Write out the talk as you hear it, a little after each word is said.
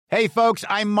Hey, folks,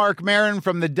 I'm Mark Maron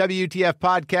from the WTF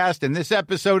Podcast, and this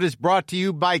episode is brought to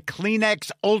you by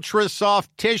Kleenex Ultra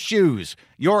Soft Tissues,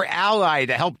 your ally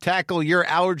to help tackle your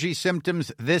allergy symptoms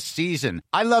this season.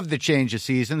 I love the change of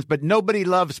seasons, but nobody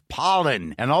loves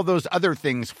pollen and all those other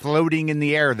things floating in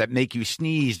the air that make you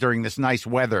sneeze during this nice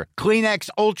weather. Kleenex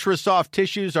Ultra Soft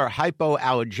Tissues are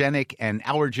hypoallergenic and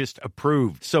allergist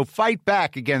approved, so fight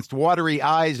back against watery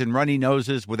eyes and runny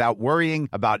noses without worrying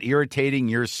about irritating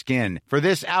your skin. For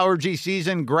this allergy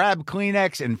season, grab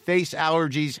Kleenex and face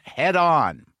allergies head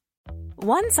on.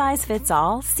 One size fits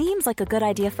all seems like a good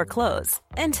idea for clothes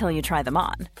until you try them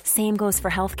on. Same goes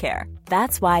for healthcare.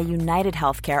 That's why United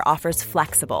Healthcare offers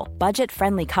flexible,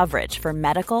 budget-friendly coverage for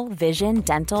medical, vision,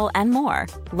 dental, and more.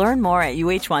 Learn more at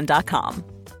uh1.com.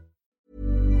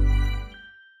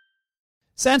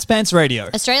 Sans Pants Radio,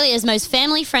 Australia's most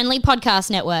family-friendly podcast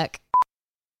network.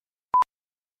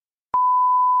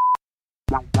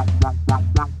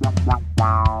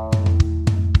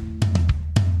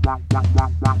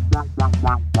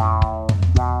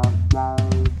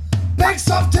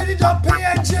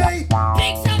 BigSoftTitty.png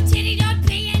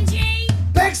BigSoftTitty.png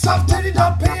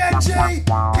BigSoftTitty.png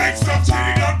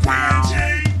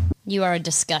BigSoftTitty.png. You are a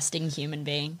disgusting human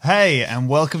being. hey, and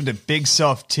welcome to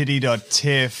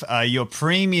BigSoftTitty.tiff, your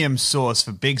premium source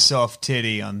for Big Soft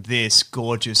Titty on this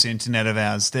gorgeous internet of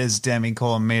ours. There's Demi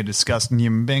calling me a disgusting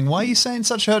human being. Why are you saying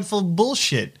such hurtful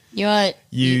bullshit?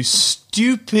 You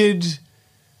stupid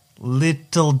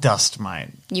little dust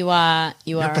mite. You're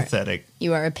pathetic.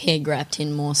 You are a pig wrapped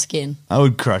in more skin. I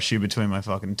would crush you between my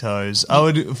fucking toes. I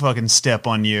would fucking step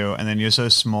on you, and then you're so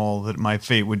small that my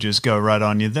feet would just go right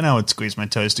on you. Then I would squeeze my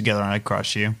toes together and I'd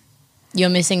crush you. You're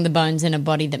missing the bones in a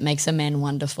body that makes a man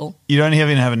wonderful. You don't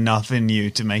even have enough in you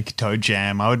to make toe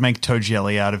jam. I would make toe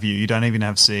jelly out of you. You don't even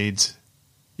have seeds.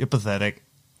 You're pathetic.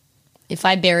 If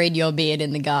I buried your beard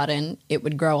in the garden, it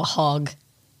would grow a hog.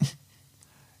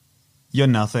 You're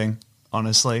nothing,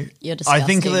 honestly. You're disgusting. I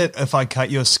think that if I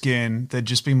cut your skin, there'd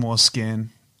just be more skin.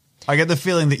 I get the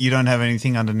feeling that you don't have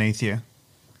anything underneath you.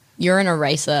 You're an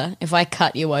eraser. If I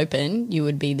cut you open, you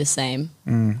would be the same.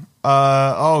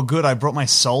 Oh, good. I brought my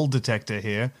soul detector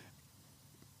here.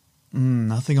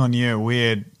 Nothing on you.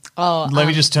 Weird. Let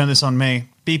me just turn this on me.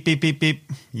 Beep, beep, beep, beep.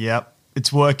 Yep.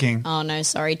 It's working. Oh, no,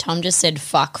 sorry. Tom just said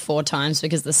fuck 4 times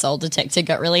because the soul detector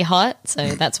got really hot.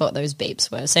 So that's what those beeps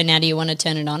were. So now do you want to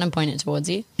turn it on and point it towards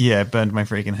you? Yeah, it burned my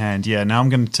freaking hand. Yeah, now I'm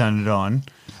going to turn it on,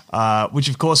 which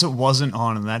of course it wasn't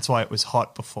on, and that's why it was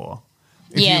hot before.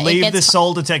 If you leave the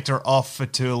soul detector off for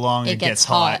too long, it gets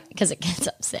hot. Because it gets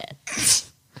upset.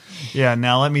 Yeah,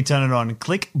 now let me turn it on.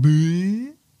 Click.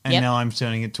 And now I'm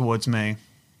turning it towards me.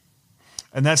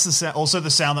 And that's also the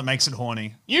sound that makes it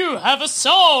horny. You have a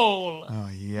soul! Oh,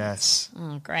 yes.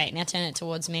 Oh, great. Now turn it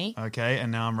towards me. Okay,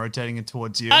 and now I'm rotating it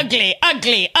towards you. Ugly,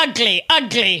 ugly, ugly,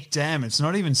 ugly. Damn, it's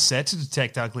not even set to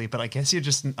detect ugly, but I guess you're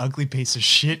just an ugly piece of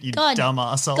shit, you dumb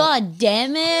asshole. God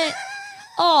damn it.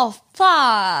 Oh,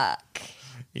 fuck.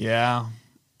 Yeah.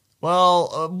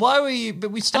 Well, why were you...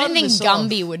 But we started I don't think this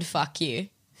Gumby off. would fuck you.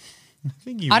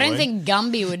 I don't think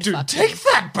Gumby would Dude, fuck take you.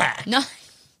 that back. No.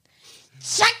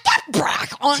 Take that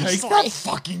back, honestly. Take that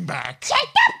fucking back.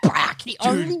 Take that back. The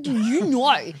only thing you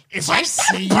know. If I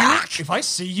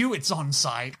see you, it's on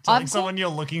site. Telling someone you're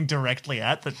looking directly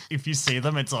at that if you see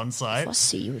them, it's on site. If I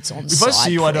see you, it's on If site. I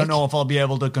see you, I don't know if I'll be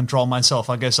able to control myself.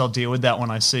 I guess I'll deal with that when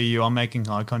I see you. I'm making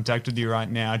eye contact with you right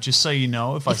now. Just so you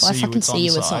know, if I see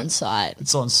you, it's on site.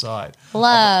 It's on site.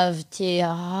 Love to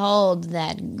hold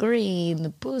that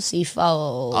green pussy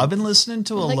fold. I've been listening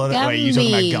to a lot of... Wait, you talking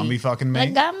about Gumby fucking me?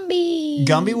 The Gumby.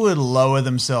 Gumby would lower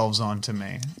themselves onto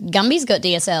me. Gumby's got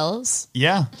DSLs.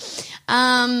 Yeah.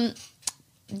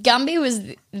 Gumby was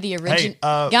the original.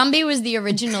 Gumby was the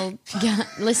original.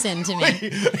 Listen to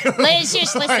me. Let's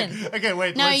just listen. Okay,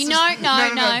 wait. No,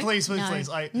 no. Please.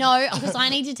 No, because I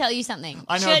need to tell you something.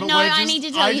 I know, I need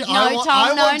to tell you. No,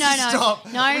 Tom. No. Stop,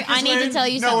 no, I need to tell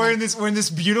you something. No, we're in this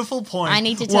beautiful point. I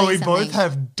need to tell you something. Where we both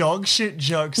have dog shit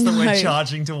jokes that we're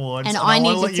charging towards, and I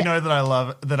want to let you know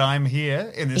that I'm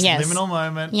here in this liminal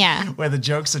moment. Yeah. Where the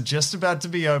jokes are just about to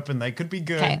be open. They could be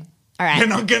good. Okay. All right. They're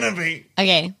not gonna be.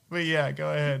 Okay. But yeah,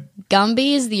 go ahead.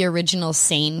 Gumby is the original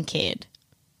scene kid.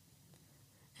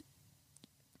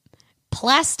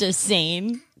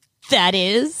 Plasticine, that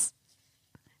is.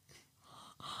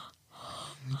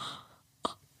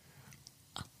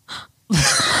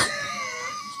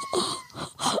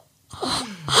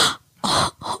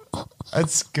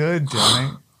 That's good,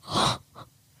 Danny.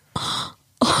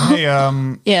 Hey,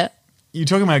 Yeah. you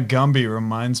talking about Gumby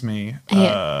reminds me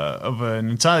of an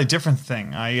entirely different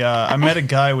thing. I met a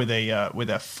guy with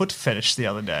a foot fetish the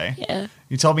other day. Yeah.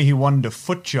 He told me he wanted a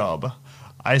foot job.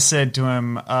 I said to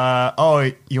him,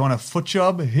 oh, you want a foot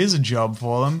job? Here's a job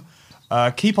for them.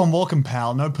 Keep on walking,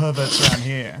 pal. No perverts around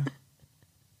here.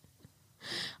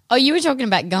 Oh, you were talking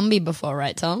about Gumby before,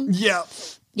 right, Tom? Yeah.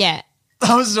 Yeah.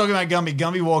 I was talking about Gumby.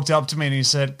 Gumby walked up to me and he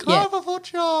said, "Can I have a foot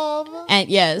job?" And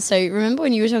yeah, so remember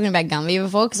when you were talking about Gumby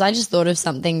before? Because I just thought of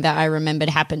something that I remembered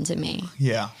happened to me.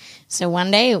 Yeah. So one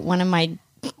day, one of my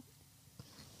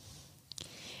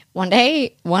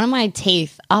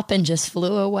teeth up and just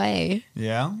flew away.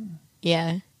 Yeah?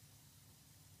 Yeah.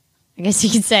 I guess you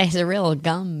could say it's a real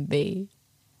Gumby.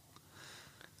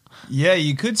 Yeah,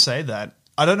 you could say that.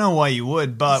 I don't know why you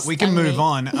would, but we can Stung move me.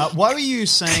 on. Why were you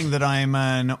saying that I'm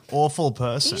an awful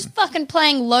person? Just fucking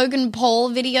playing Logan Paul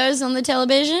videos on the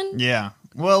television? Yeah.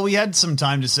 Well, we had some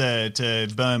time to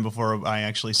burn before I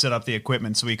actually set up the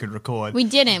equipment so we could record. We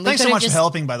didn't. We Thanks so could've much for just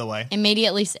helping, by the way.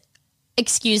 Immediately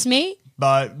excuse me?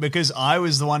 But because I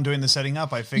was the one doing the setting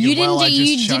up, I figured, You didn't I'd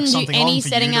you just chuck didn't do something any on for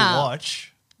setting you to up.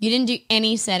 watch. You didn't do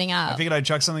any setting up. I figured I'd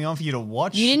chuck something on for you to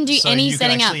watch. You didn't do so any you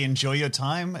setting could up. actually enjoy your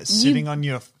time sitting on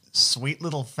your sweet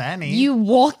little fanny. You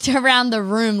walked around the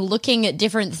room looking at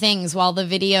different things while the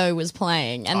video was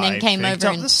playing, and then came picked over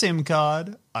up and the SIM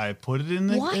card. I put it in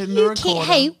the, why in do the you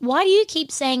recorder. why do you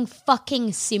keep saying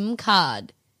fucking SIM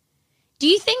card? Do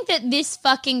you think that this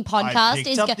fucking podcast picked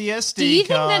is up the SD do you think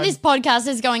that card. this podcast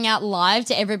is going out live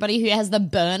to everybody who has the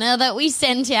burner that we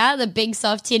sent out, the big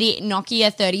soft titty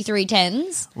Nokia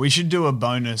 3310s? We should do a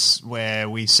bonus where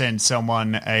we send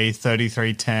someone a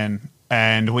 3310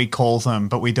 and we call them,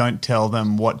 but we don't tell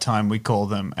them what time we call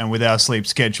them. And with our sleep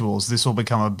schedules, this will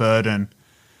become a burden.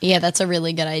 Yeah, that's a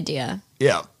really good idea.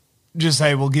 Yeah. Just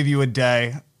say, we'll give you a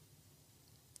day.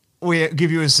 We give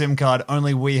you a SIM card.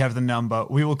 Only we have the number.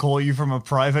 We will call you from a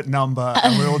private number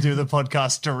and we will do the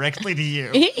podcast directly to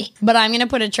you. But I'm going to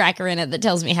put a tracker in it that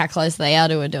tells me how close they are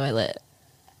to a toilet.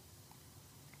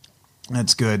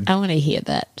 That's good. I want to hear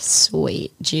that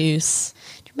sweet juice.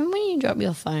 Do you remember when you dropped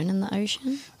your phone in the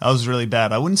ocean? That was really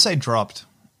bad. I wouldn't say dropped.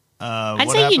 I'd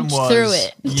What say you happened was- threw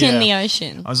it in Yeah. the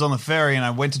ocean. I was on the ferry and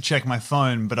I went to check my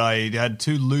phone, but I had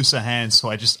too loose a hand, so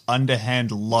I just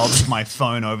underhand lobbed my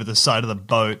phone over the side of the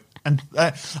boat. And I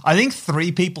think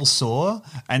 3 people saw,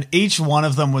 and each one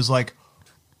of them was like,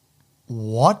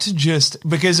 what just...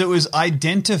 Because it was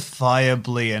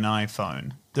identifiably an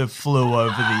iPhone that flew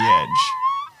over the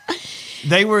edge.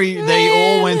 They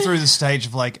all went through the stage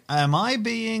of like, am I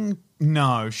being...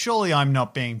 No, surely I'm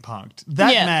not being punked.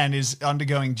 That Yeah. man is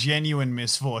undergoing genuine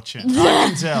misfortune. I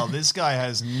can tell this guy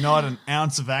has not an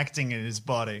ounce of acting in his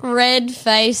body.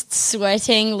 Red-faced,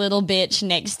 sweating little bitch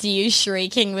next to you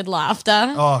shrieking with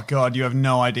laughter. Oh God, you have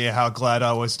no idea how glad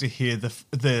I was to hear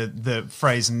the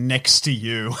phrase "next to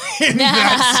you" in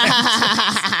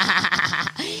that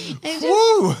sentence.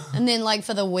 Woo! And then, like,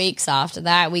 for the weeks after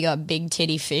that, we got big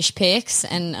titty fish pics.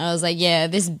 And I was like, yeah,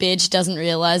 this bitch doesn't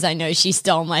realize I know she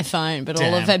stole my phone, but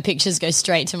all of Damn. her pictures go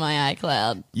straight to my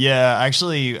iCloud. Yeah,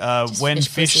 actually, when fish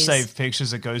fish pussies. save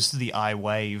pictures, it goes to the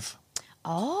iWave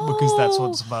Oh. because that's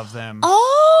what's above them. Oh.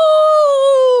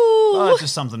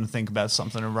 Just something to think about,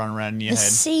 something to run around in your The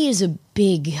head. sea is a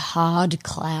big, hard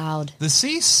cloud. The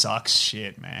sea sucks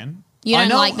shit, man. You don't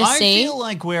like the sea? I feel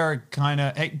like we're kind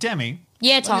of... Hey, Demi.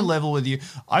 Yeah, Let me Tom. level with you.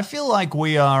 I feel like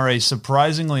we are a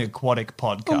surprisingly aquatic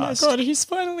podcast. he's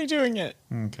finally doing it.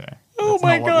 Okay. That's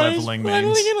not what leveling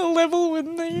means. to level with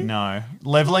me. No.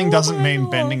 Leveling doesn't my mean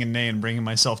God. bending a knee and bringing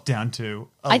myself down to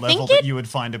a I level think that it you would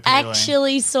find appealing.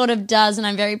 Actually sort of does, and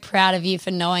I'm very proud of you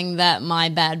for knowing that my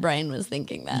bad brain was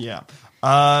thinking that. Yeah.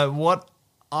 What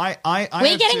I We're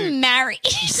have getting to- married.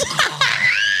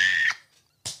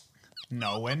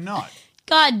 No, we're not.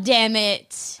 God damn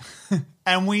it.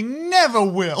 And we never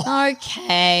will.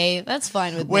 Okay, that's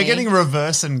fine with We're me. getting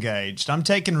reverse engaged. I'm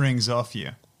taking rings off you.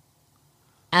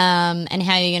 And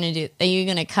how are you going to do? Are you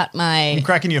going to cut my I'm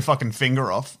cracking your fucking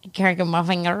finger off. crack my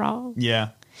finger off? Yeah.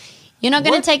 You're not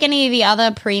going What? to take any of the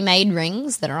other pre-made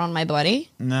rings that are on my body?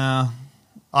 No.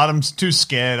 Autumn's too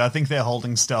scared. I think they're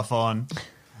holding stuff on.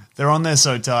 They're on there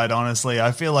so tight, honestly.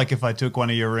 I feel like if I took one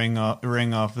of your ring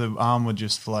off, the arm would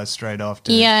just fly straight off.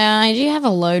 Dude. Yeah, I do have a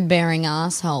load-bearing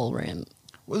asshole rim.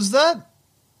 Was that...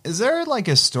 Is there like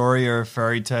a story or a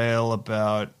fairy tale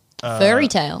about... Furry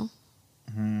tail.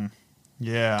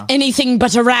 Yeah. Anything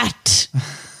but a rat.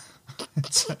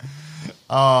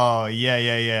 Oh,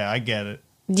 yeah. I get it.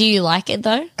 Do you like it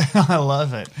though? I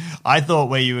love it. I thought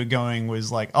where you were going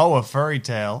was like, oh, a fairy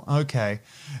tale. Okay.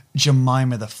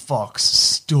 Jemima the fox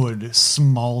stood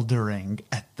smoldering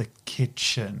at the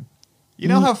kitchen. You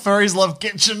know how furries love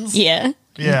kitchens? Yeah.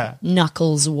 Yeah.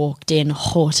 Knuckles walked in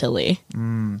haughtily.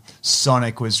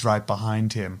 Sonic was right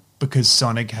behind him because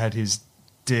Sonic had his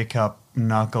dick up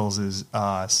Knuckles'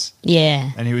 ass.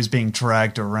 Yeah. And he was being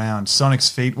dragged around. Sonic's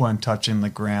feet weren't touching the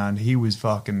ground. He was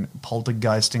fucking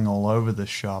poltergeisting all over the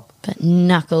shop. But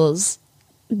Knuckles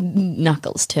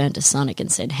turned to Sonic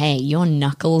and said, "Hey, you're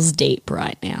knuckles deep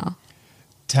right now."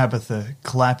 Tabitha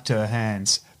clapped her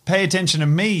hands. "Pay attention to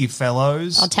me,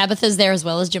 fellows." Oh, Tabitha's there as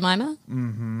well as Jemima?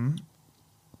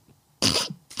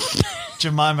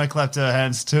 Jemima clapped her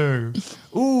hands too.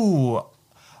 "Ooh,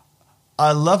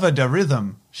 I love a da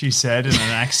rhythm," she said in an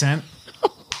accent.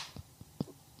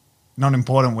 Not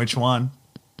important which one.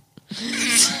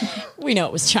 We know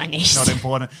it was Chinese. Not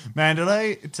important. Man, did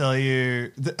I tell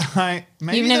you that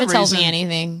You've never told me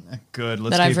anything. Good,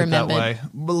 let's that keep I've it that remembered. way.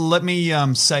 Well, let me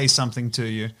say something to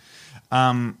you.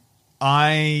 I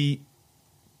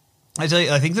tell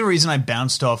you, I think the reason I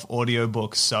bounced off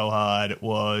audiobooks so hard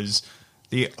was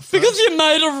Because you're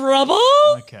made of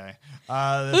rubber? Okay.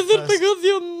 Is it because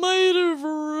you're made of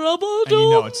rubber, And you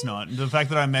know it's not. The fact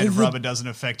that I'm made of rubber doesn't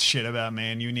affect shit about me,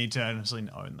 and you need to honestly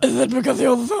know that. Is it because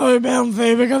you're so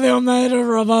bouncy? Because you're made of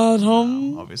rubber,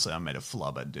 Tom? Obviously, I'm made of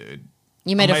flubber, dude.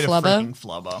 You made I'm a made flubber? Freaking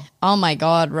flubber. Oh my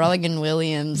God, Robin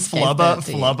Williams. gave birth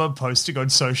to you. Flubber posting on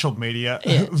social media.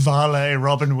 Vale,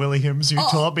 Robin Williams, you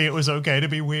taught me it was okay to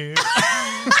be weird.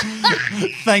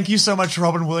 Thank you so much,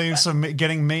 Robin Williams, for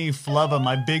getting me, Flubber,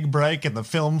 my big break in the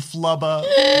film Flubber.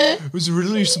 It was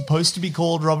originally supposed to be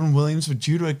called Robin Williams, but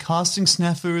due to a casting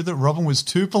snafu that Robin was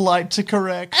too polite to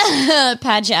correct.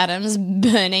 Patch Adams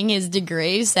burning his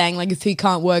degree, saying, like, if he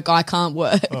can't work, I can't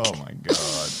work. Oh, my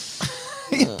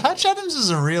God. Patch Adams is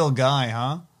a real guy,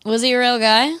 huh? Was he a real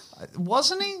guy?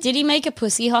 Wasn't he? Did he make a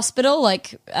pussy hospital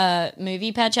like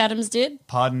movie Patch Adams did?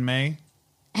 Pardon me?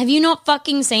 Have you not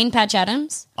fucking seen Patch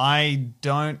Adams? I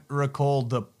don't recall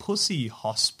the Pussy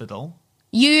Hospital.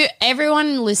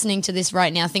 Everyone listening to this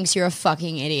right now thinks you're a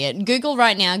fucking idiot. Google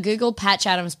right now. Google Patch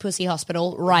Adams Pussy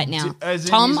Hospital right now. As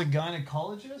in Tom? he's a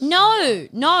gynecologist?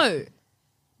 No.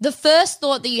 The first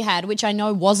thought that you had, which I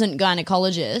know wasn't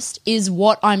gynecologist, is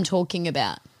what I'm talking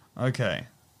about. Okay.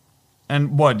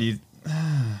 And what do you...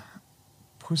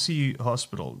 Pussy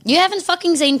Hospital. You haven't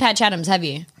fucking seen Patch Adams, have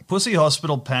you? Pussy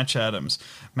Hospital, Patch Adams.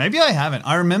 Maybe I haven't.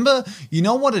 I remember... You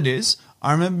know what it is?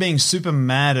 I remember being super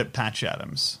mad at Patch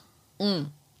Adams.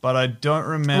 But I don't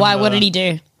remember... Why? What did he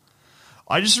do?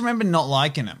 I just remember not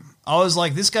liking him. I was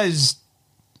like, this guy's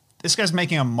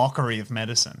making a mockery of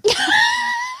medicine.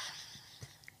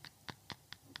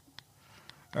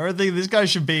 I think this guy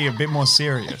should be a bit more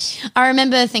serious. I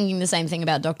remember thinking the same thing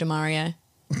about Dr. Mario.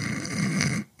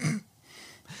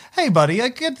 Hey, buddy, I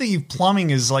get that plumbing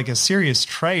is like a serious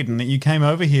trade and that you came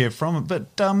over here from it,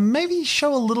 but maybe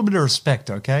show a little bit of respect,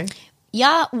 okay?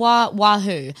 Ya wa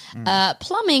wahoo.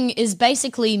 Plumbing is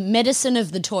basically medicine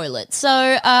of the toilet.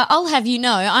 So I'll have you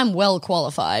know I'm well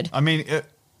qualified. I mean,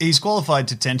 he's qualified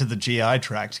to tend to the GI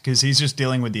tract because he's just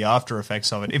dealing with the after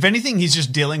effects of it. If anything, he's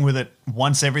just dealing with it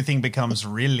once everything becomes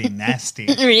really nasty.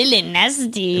 Really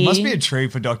nasty. It must be a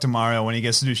treat for Dr. Mario when he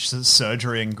gets to do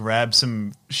surgery and grab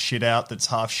some shit out that's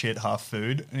half shit, half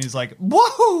food. And he's like,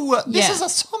 whoa, this Yeah.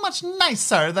 is so much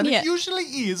nicer than Yeah. it usually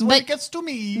is when But- it gets to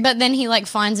me. But then he like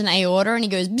finds an aorta and he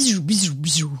goes, bzz,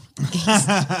 bzz,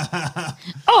 bzz.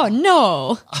 Oh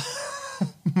no.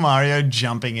 Mario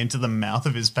jumping into the mouth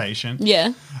of his patient.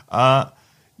 Yeah.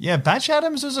 Yeah, Patch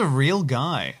Adams was a real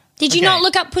guy. Did you Okay, not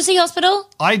look up Pussy Hospital?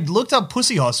 I looked up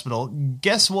Pussy Hospital.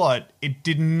 Guess what? It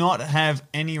did not have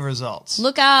any results.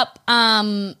 Look up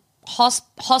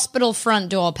Hospital Front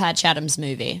Door Patch Adams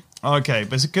movie. Okay,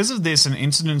 but because of this, an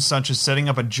incident such as setting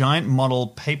up a giant model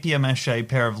papier-mâché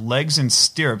pair of legs and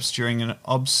stirrups during an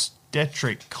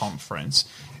obstetric conference.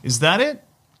 Is that it?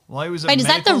 Well, he was Wait, is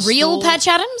that the real Patch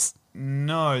Adams?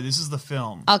 No, this is the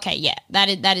film. Okay, yeah, that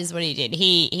is what he did.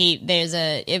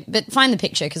 But find the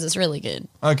picture because it's really good.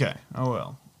 Okay, oh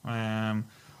well.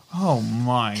 Oh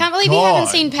my Can't believe God. you haven't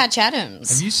seen Patch Adams.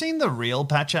 Have you seen the real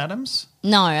Patch Adams?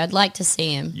 No, I'd like to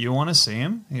see him. You want to see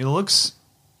him? He looks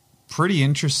pretty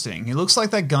interesting. He looks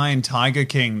like that guy in Tiger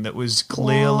King that was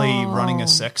clearly running a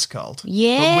sex cult.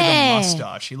 Yeah. But with a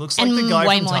mustache. He looks like And the guy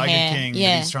way from more Tiger hair. King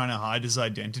Yeah. that he's trying to hide his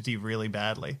identity really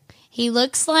badly. He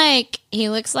looks like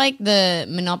the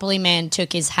Monopoly Man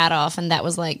took his hat off and that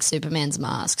was like Superman's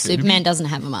mask. Superman doesn't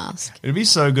have a mask. It'd be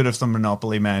so good if the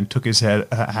Monopoly Man took his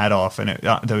hat off and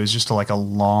there was just like a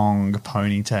long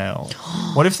ponytail.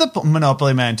 What if the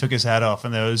Monopoly Man took his hat off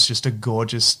and there was just a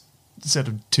gorgeous set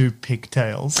of two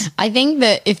pigtails? I think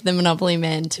that if the Monopoly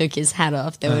Man took his hat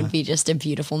off, there would be just a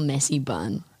beautiful messy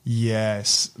bun.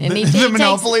 Yes. And The, he the takes-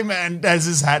 Monopoly Man has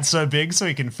his hat so big so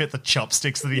he can fit the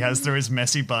chopsticks that he has through his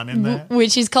messy bun in there.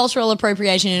 Which is cultural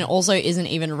appropriation and also isn't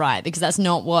even right because that's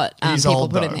not what He's people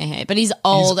old, put in though. their hair. But he's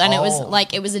old and old.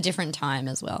 it was a different time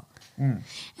as well. And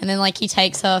then like he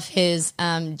takes off his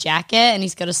jacket and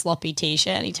he's got a sloppy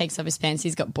t-shirt and he takes off his pants.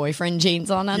 He's got boyfriend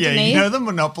jeans on Yeah, underneath. you know the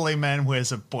Monopoly Man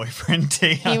wears a boyfriend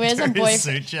tee He wears a under his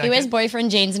suit jacket? he wears boyfriend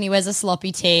jeans and he wears a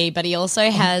sloppy tee, but he also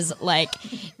has like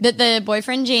the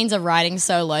boyfriend jeans are riding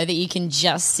so low that you can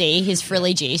just see his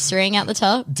frilly G-string at the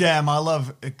top. Damn, I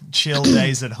love chill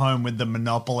days at home with the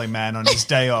Monopoly Man on his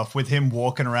day off, with him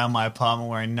walking around my apartment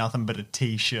wearing nothing but a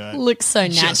t-shirt. Looks so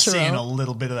Just seeing a natural.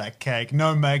 little bit of that cake.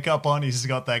 No makeup on, he's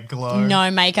got that glow. No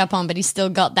makeup on, but he's still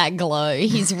got that glow.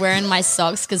 He's wearing my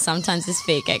socks because sometimes his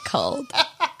feet get cold.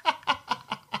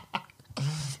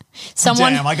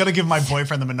 Someone, Damn, I got to give my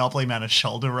boyfriend the Monopoly Man a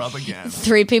shoulder rub again.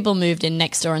 3 people moved in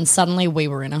next door and suddenly we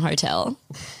were in a hotel.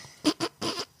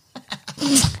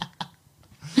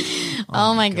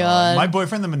 Oh my god. My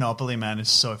boyfriend the Monopoly Man is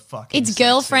so fucking It's sexy.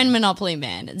 girlfriend Monopoly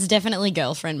Man. It's definitely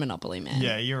girlfriend Monopoly Man.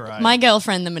 Yeah, you're right. My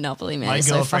girlfriend the Monopoly Man My is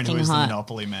so girlfriend who fucking is the hot.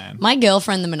 Monopoly Man. My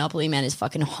girlfriend the Monopoly Man is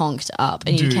fucking honked up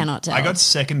and Dude, you cannot tell. I got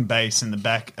second base in the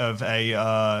back of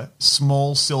a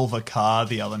small silver car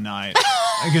the other night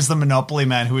because the Monopoly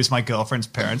Man, who is my girlfriend's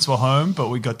parents, were home, but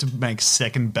we got to make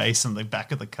second base in the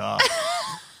back of the car.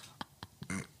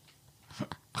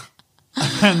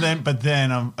 But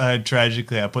then,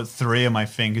 tragically, I put 3 of my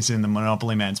fingers in the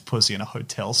Monopoly Man's pussy and a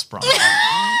hotel sprung.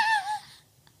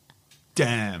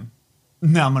 Damn.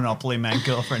 Now Monopoly Man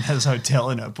girlfriend has hotel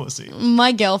in her pussy.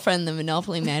 My girlfriend the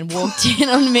Monopoly Man walked in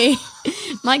on me.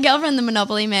 My girlfriend the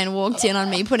Monopoly Man walked in on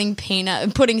me putting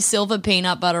silver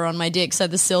peanut butter on my dick so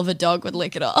the silver dog would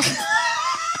lick it off.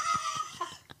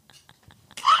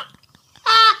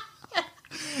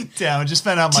 Damn, I just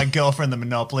found out my girlfriend, the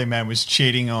Monopoly Man, was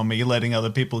cheating on me, letting other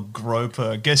people grope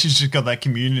her. Guess she's just got that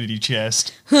community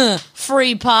chest.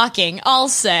 Free parking, I'll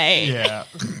say. Yeah.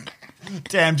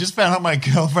 Damn, just found out my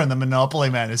girlfriend, the Monopoly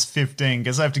Man, is 15.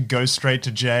 Guess I have to go straight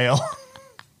to jail.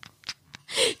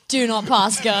 Do not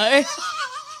pass go.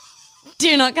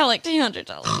 Do not collect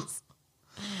 $200.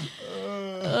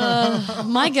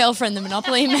 My girlfriend, the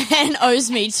Monopoly Man, owes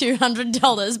me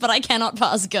 $200, but I cannot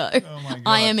pass go. Oh my God.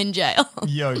 I am in jail.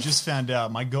 Yo, just found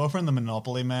out my girlfriend, the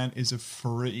Monopoly Man, is a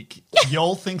freak.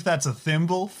 Y'all think that's a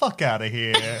thimble? Fuck out of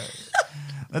here.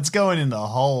 That's going in the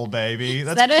hole, baby.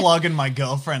 That's that a- plugging my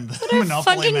girlfriend, the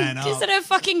Monopoly Man, up. Is it a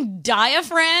fucking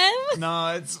diaphragm?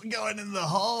 No, it's going in the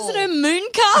hole. Is it a moon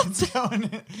cup? It's going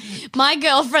in. My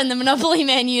girlfriend, the Monopoly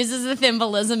Man, uses a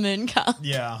thimble as a moon cup.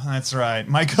 Yeah, that's right.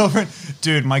 My girlfriend,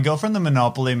 the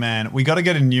Monopoly Man, we got to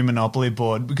get a new Monopoly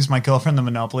board because my girlfriend, the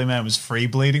Monopoly Man, was free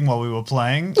bleeding while we were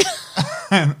playing.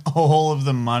 And all of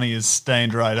the money is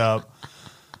stained right up.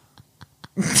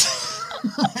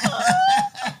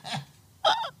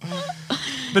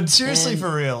 But seriously,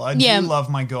 for real, I Yeah. do love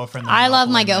my girlfriend. The I love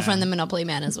my Monopoly girlfriend, the Man. Monopoly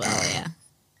Man, as well, yeah.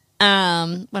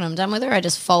 When I'm done with her, I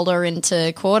just fold her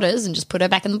into quarters and just put her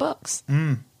back in the box.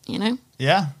 You know?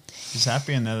 Yeah, she's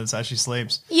happy in there. That's how she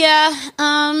sleeps. Yeah.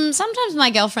 Sometimes my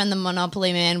girlfriend, the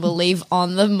Monopoly Man, will leave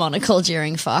on the monocle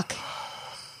during fuck.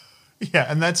 Yeah,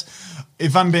 and that's,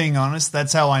 if I'm being honest,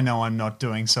 that's how I know I'm not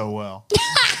doing so well.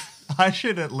 I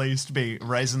should at least be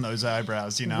raising those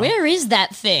eyebrows, you know? Where is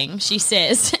that thing? She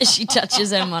says as she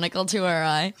touches her monocle to her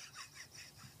eye.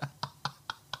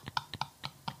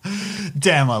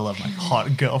 Damn, I love my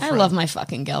hot girlfriend. I love my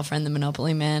fucking girlfriend, the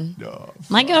Monopoly Man. Oh,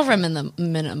 My girlfriend and the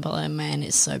Monopoly Man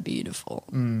is so beautiful.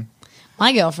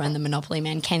 My girlfriend, the Monopoly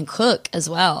Man, can cook as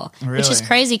well, which is Really?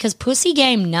 crazy because pussy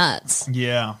game nuts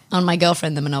yeah. on my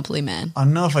girlfriend, the Monopoly Man. I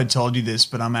don't know if I told you this,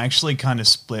 but I'm actually kind of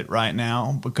split right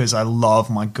now because I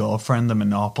love my girlfriend, the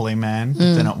Monopoly Man.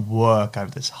 But then at work, I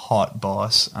have this hot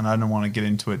boss, and I don't want to get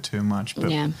into it too much,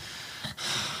 but Yeah.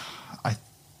 I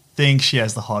think she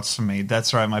has the hots for me.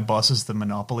 That's right, my boss is the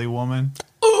Monopoly woman.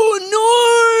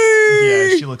 Oh no!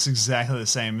 Yeah, she looks exactly the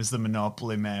same as the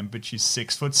Monopoly Man, but she's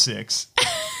 6'6".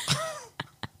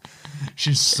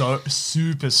 She's so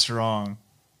super strong.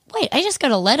 Wait, I just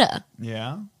got a letter.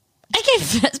 Yeah. I came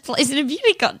first place in a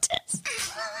beauty contest.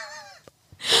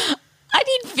 I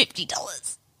need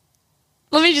 $50.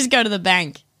 Let me just go to the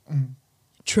bank.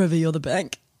 Trevor, you're the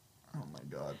bank. Oh my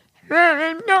god.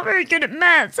 I'm not very good at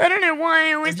maths. I don't know why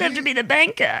I always have to be the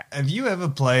banker. Have you ever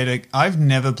played I've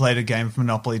never played a game of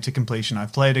Monopoly to completion.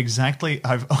 I've played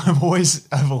I've always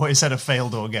had a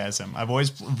failed orgasm. I've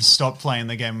always stopped playing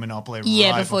the game of Monopoly.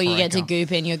 Yeah, right before you I get to come.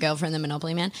 goop in your girlfriend, the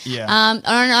Monopoly Man. Yeah. I don't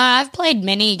know. I've played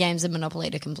many games of Monopoly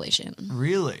to completion.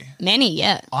 Really? Many,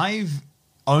 yeah. I've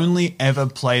only ever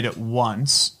played it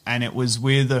once, and it was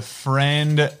with a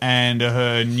friend and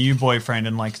her new boyfriend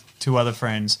and like 2 other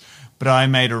friends. But I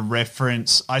made a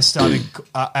reference. I started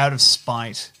out of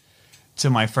spite to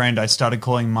my friend. I started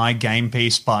calling my game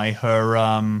piece by her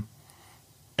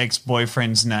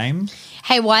ex-boyfriend's name.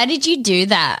 Hey, why did you do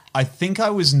that? I think I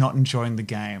was not enjoying the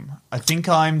game. I think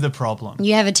I'm the problem.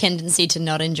 You have a tendency to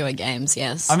not enjoy games,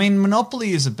 yes. I mean,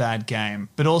 Monopoly is a bad game,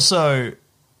 but also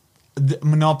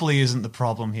Monopoly isn't the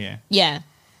problem here. Yeah.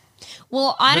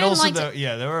 Well, I But don't also, like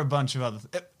there are a bunch of other...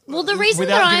 Well, the reason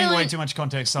without that I giving away like- too much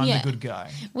context, I'm Yeah. the good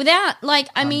guy. Without, like,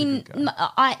 I I'm the mean, good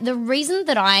the reason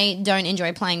that I don't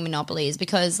enjoy playing Monopoly is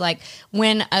because, like,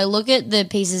 when I look at the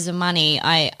pieces of money,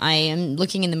 I am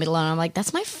looking in the middle and I'm like,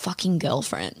 that's my fucking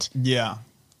girlfriend. Yeah.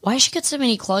 Why has she got so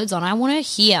many clothes on? I want her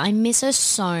here. I miss her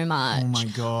so much. Oh my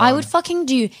God. I would fucking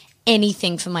do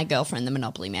anything for my girlfriend, the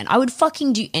Monopoly man. I would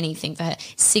fucking do anything for her.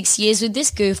 6 years with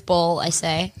this goofball, I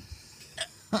say.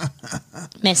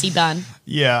 Messy bun.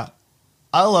 Yeah.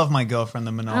 I love my girlfriend,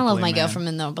 the Monopoly I love my man. girlfriend,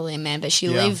 the Monopoly man, but she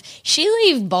Yeah.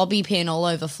 leave bobby pin all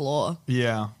over floor.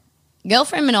 Yeah.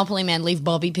 Girlfriend Monopoly man leave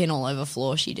bobby pin all over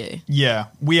floor. She do. Yeah.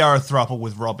 We are a throuple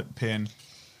with Robert Pin.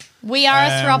 We are a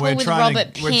And throuple we're with trying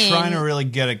Robert to, Pin. We're trying to really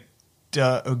get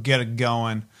it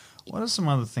going. What are some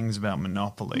other things about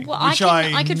Monopoly? Well, which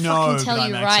I could know, fucking but tell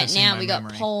you I'm right accessing now. my We got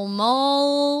memory. Pall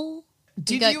Mall.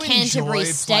 Did got you Canterbury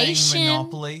enjoy Station. playing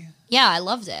Monopoly? Yeah, I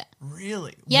loved it.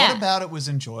 Really? Yeah. What about it was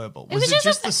enjoyable? was Was it just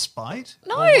just a- the spite?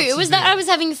 No, Or what's it was the that deal? I was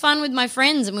having fun with my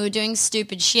friends and we were doing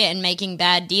stupid shit and making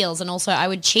bad deals, and also I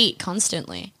would cheat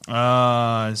constantly.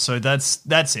 So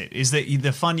that's it. Is that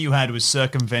the fun you had was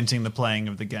circumventing the playing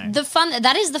of the game?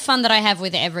 That is the fun that I have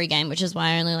with every game, which is why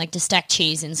I only like to stack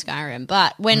cheese in Skyrim.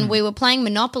 But Hmm. when we were playing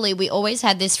Monopoly, we always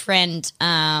had this friend,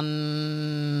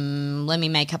 let me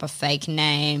make up a fake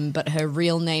name, but her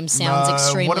real name sounds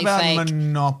extremely what about fake.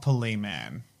 Monopoly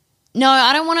Man? No,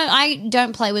 I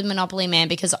don't play with Monopoly Man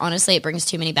because honestly it brings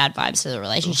too many bad vibes to the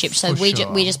relationship. So For we sure.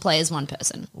 we just play as one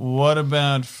person. What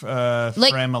about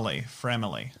Like-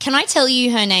 Fremily? Can I tell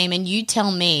you her name and you tell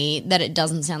me that it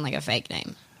doesn't sound like a fake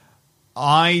name?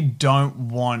 I don't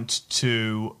want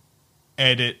to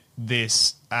edit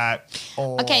this at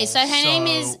all. Okay, so her name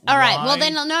is... All right, well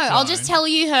then, no, I'll just tell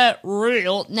you her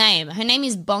real name. Her name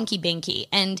is Bonky Binky.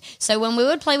 And so when we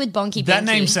would play with Bonky Binky... That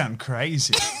name sounds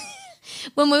crazy.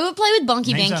 When we would play with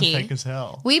Bonky Name sounds Binky... fake as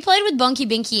hell. We played with Bonky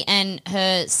Binky and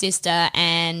her sister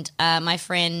and my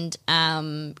friend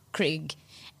Krieg.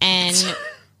 And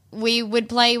we would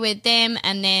play with them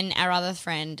and then our other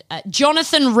friend,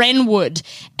 Jonathan Renwood.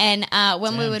 And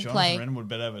when we Damn, would Jonathan play... Renwood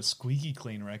better have a squeaky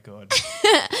clean record.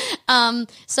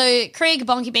 So Krieg,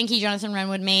 Bonky Binky, Jonathan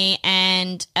Renwood, me,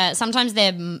 and sometimes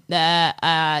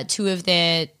they're two of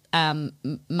their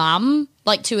mum,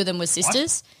 like two of them were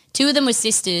sisters. Two of them were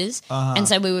sisters, and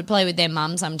so we would play with their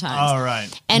mum sometimes. All right,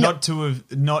 And- not two of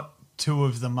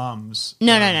the mums.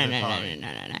 No. of the party.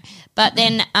 But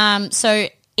then, so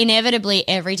inevitably,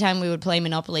 every time we would play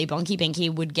Monopoly, Bonky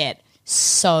Binky would get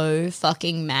so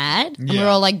fucking mad. And Yeah. we're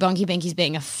all like, Bonky Binky's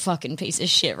being a fucking piece of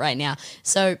shit right now.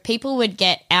 So people would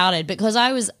get outed because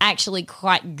I was actually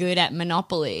quite good at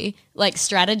Monopoly, like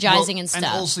strategizing and stuff.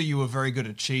 And also, you were very good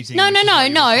at cheating. No. which is what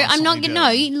you were I'm not. constantly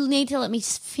No, doing. you need to let me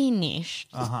finish.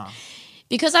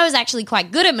 Because I was actually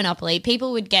quite good at Monopoly,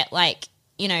 people would get like,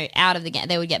 out of the game.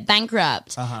 They would get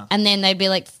bankrupt, and then they'd be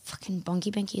like, "Fucking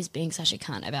Bonky Binky is being such a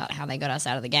cunt about how they got us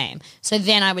out of the game." So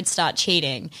then I would start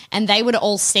cheating, and they would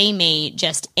all see me.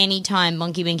 Just anytime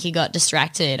Bonky Binky got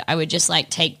distracted, I would just like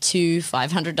take two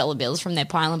 $500 bills from their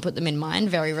pile and put them in mine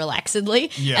very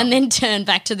relaxedly, Yeah. and then turn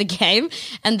back to the game.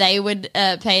 And they would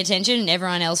pay attention, and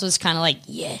everyone else was kind of like,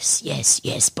 "Yes,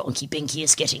 Bonky Binky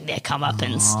is getting their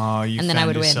comeuppance." Oh, you and then I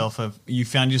would win. You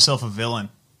found yourself a villain.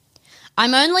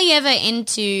 I'm only ever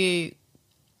into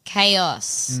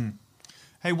chaos.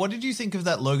 Hey, what did you think of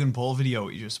that Logan Paul video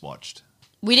we just watched?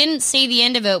 We didn't see the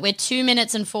end of it. We're 2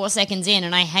 minutes and 4 seconds in,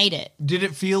 and I hate it. Did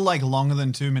it feel like longer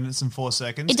than 2 minutes and 4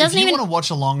 seconds? It doesn't if you even- want to watch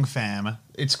along, fam,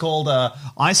 it's called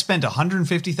I spent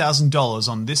 $150,000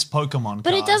 on this Pokemon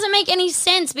But card. it doesn't make any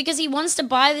sense because he wants to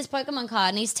buy this Pokemon card,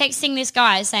 and he's texting this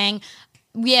guy saying,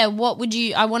 "Yeah, what would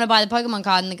you? I want to buy the Pokemon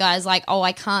card," and the guy's like, "Oh,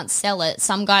 I can't sell it.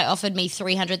 Some guy offered me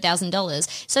 $300,000."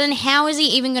 So then, how is he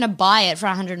even going to buy it for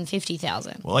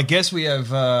 $150,000? Well, I guess we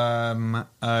have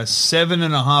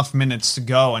 7.5 minutes to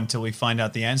go until we find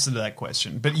out the answer to that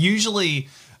question. But usually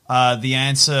the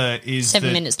answer is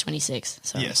 7 minutes 26.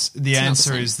 So Yes, the it's not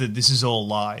answer same. is that this is all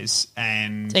lies,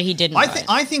 and So he didn't I, buy it.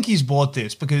 I think he's bought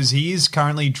this because he is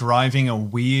currently driving a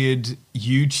weird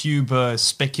YouTuber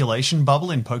speculation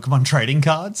bubble in Pokemon trading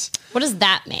cards. What does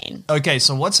that mean? Okay,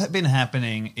 so what's been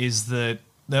happening is that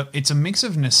it's a mix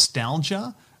of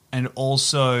nostalgia and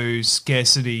also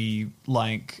scarcity,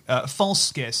 like false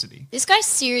scarcity. This guy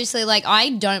seriously, like, I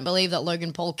don't believe that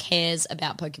Logan Paul cares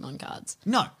about Pokemon cards.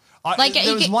 No. Like,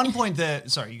 there was one point there.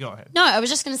 Sorry, you go ahead. No, I was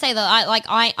just going to say that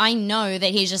I know that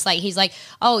he's like,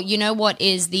 oh, you know what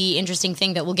is the interesting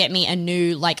thing that will get me a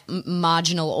new, like,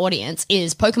 marginal audience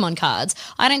is Pokemon cards.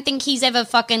 I don't think he's ever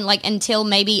fucking, like, until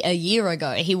maybe a year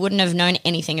ago, he wouldn't have known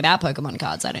anything about Pokemon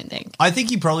cards, I don't think. I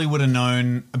think he probably would have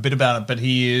known a bit about it, but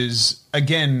he is,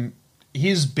 again,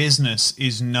 his business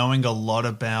is knowing a lot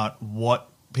about what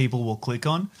people will click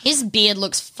on. His beard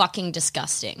looks fucking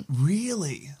disgusting.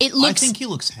 Really? I I think he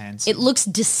looks handsome. It looks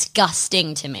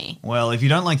disgusting to me. Well, if you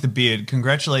don't like the beard,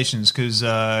 congratulations, because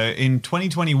in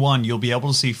 2021, you'll be able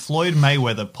to see Floyd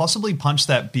Mayweather possibly punch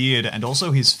that beard and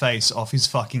also his face off his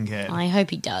fucking head. I hope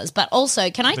he does. But also,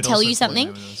 can I tell you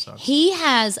something? He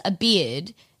has a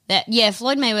beard that,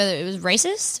 Floyd Mayweather, it was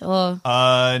racist or?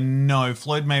 No,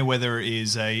 Floyd Mayweather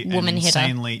is an woman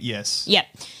insanely, hitter. Yes. Yep.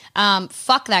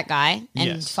 Fuck that guy and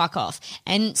Yes. fuck off.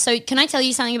 And so can I tell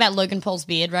you something about Logan Paul's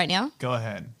beard right now? Go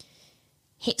ahead.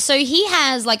 So he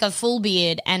has like a full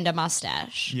beard and a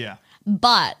mustache. Yeah.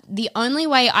 But the only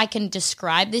way I can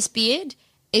describe this beard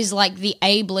is like the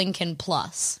Abe Lincoln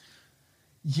plus.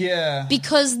 Yeah.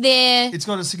 Because It's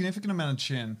got a significant amount of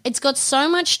chin. it's got so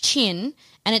much chin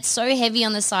and it's so heavy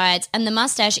on the sides, and the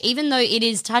mustache, even though it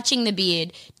is touching the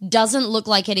beard, doesn't look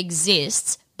like it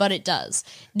exists, but it does.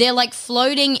 They're like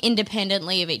floating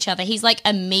independently of each other. He's like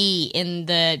a me in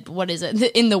the,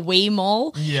 in the Wii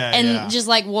Mall. Yeah, and yeah. just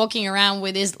like walking around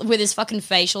with his fucking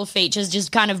facial features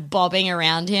just kind of bobbing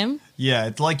around him. Yeah,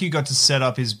 it's like you got to set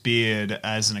up his beard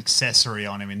as an accessory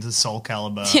on him into Soul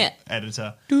Calibur Yeah.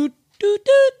 editor. Doot, doot,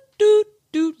 doot, doot,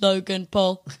 doot, Logan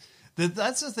Paul.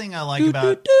 That's the thing I like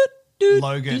about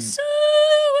Logan.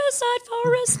 Suicide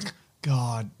Forest.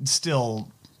 God,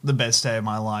 still the best day of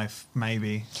my life,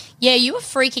 maybe. Yeah, you were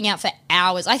freaking out for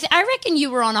hours. I reckon you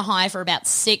were on a high for about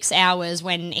 6 hours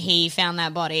when he found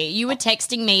that body. You were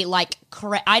texting me like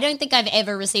I don't think I've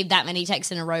ever received that many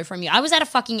texts in a row from you. I was at a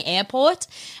fucking airport,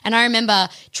 and I remember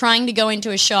trying to go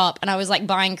into a shop, and I was like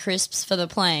buying crisps for the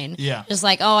plane. Yeah. Just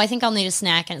like, oh, I think I'll need a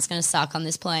snack, and it's going to suck on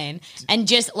this plane. And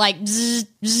just like, zzz,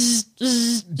 zzz,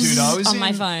 zzz, Dude, I was on in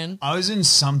my phone. I was in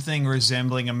something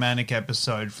resembling a manic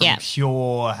episode from Yeah.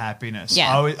 pure happiness.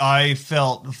 Yeah. I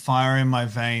felt fire in my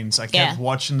veins. I kept Yeah.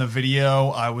 watching the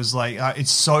video. I was like,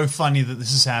 it's so funny that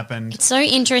this has happened. It's so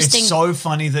interesting. It's so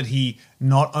funny that he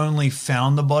not only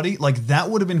found the body, like that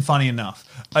would have been funny enough.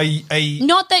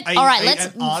 Not that. All right, let's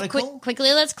an article.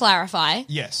 quickly. Let's clarify.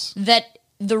 Yes. That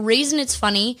the reason it's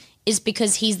funny is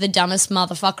because he's the dumbest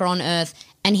motherfucker on earth,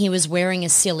 and he was wearing a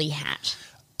silly hat.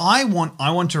 I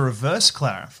want to reverse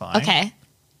clarify. Okay,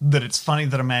 That it's funny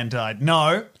that a man died.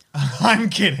 No, I'm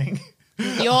kidding.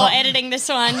 you're editing this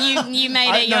one. You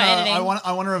made it. You're editing. I want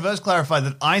to reverse clarify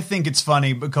that I think it's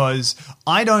funny because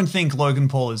I don't think Logan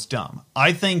Paul is dumb.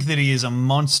 I think that he is a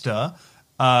monster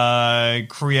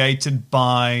created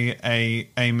by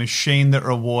a machine that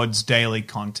rewards daily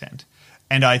content.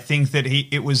 And I think that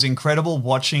it was incredible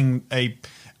watching a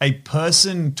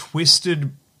person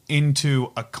twisted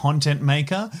into a content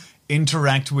maker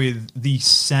interact with the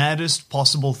saddest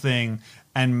possible thing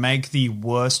and make the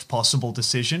worst possible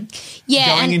decision. Yeah,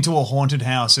 Going and- into a haunted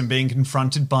house and being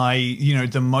confronted by,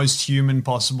 the most human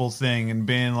possible thing and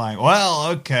being like, well,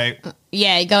 okay.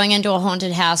 Yeah, going into a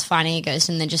haunted house, finding a ghost,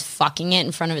 and then just fucking it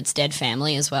in front of its dead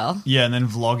family as well. Yeah, and then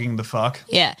vlogging the fuck.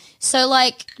 Yeah. So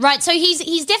so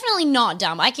he's definitely not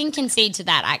dumb. I can concede to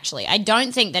that, actually. I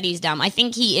don't think that he's dumb. I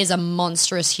think he is a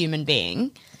monstrous human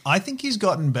being. I think he's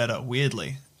gotten better,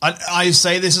 weirdly. I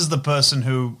say this as the person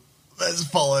who has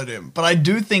followed him, but I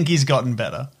do think he's gotten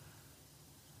better.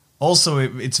 Also,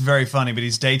 it's very funny, but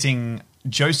he's dating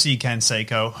Josie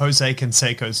Canseco, Jose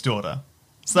Canseco's daughter.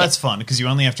 So that's fun because you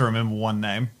only have to remember one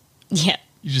name. Yeah.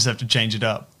 You just have to change it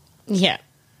up. Yeah.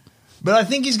 But I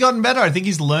think he's gotten better. I think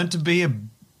he's learned to be a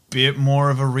bit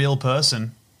more of a real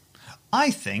person.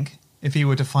 I think if he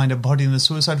were to find a body in the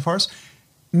suicide forest,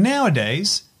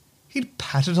 nowadays he'd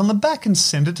pat it on the back and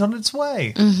send it on its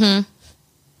way. Mm-hmm.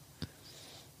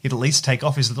 He'd at least take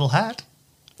off his little hat.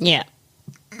 Yeah.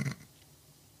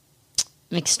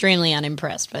 I'm extremely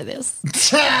unimpressed by this.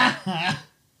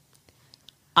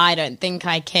 I don't think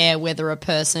I care whether a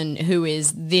person who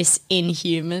is this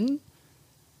inhuman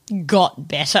got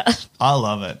better. I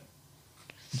love it.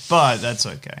 But that's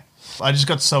okay. I just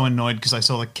got so annoyed because I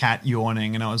saw the cat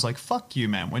yawning and I was like, fuck you,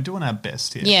 man. We're doing our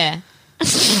best here. Yeah.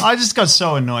 I just got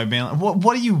so annoyed being like,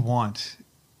 what do you want?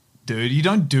 Dude, you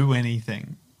don't do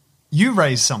anything. You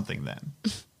raise something then.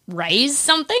 raise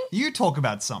something? You talk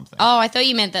about something. Oh, I thought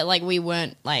you meant that like we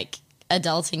weren't like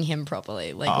adulting him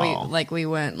properly. Like we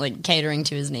weren't like catering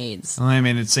to his needs. I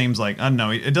mean, it seems like, I don't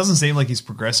know, it doesn't seem like he's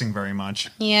progressing very much.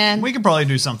 Yeah. We could probably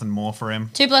do something more for him.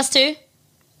 2 + 2?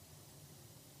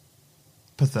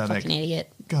 Pathetic. Fucking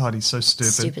idiot. God, he's so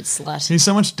stupid. Stupid slut. He's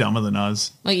so much dumber than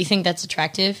us. Well, you think that's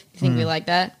attractive? You think we like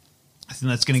that? I think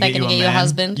that's going Is to that get you gonna a get you a man.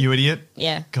 husband? You idiot.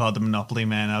 Yeah. God, the Monopoly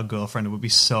man, our girlfriend, would be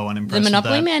so unimpressed The with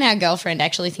Monopoly that. man, our girlfriend,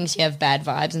 actually thinks you have bad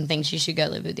vibes and thinks you should go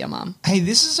live with your mum. Hey,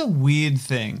 this is a weird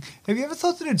thing. Have you ever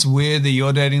thought that it's weird that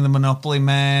you're dating the Monopoly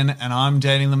man and I'm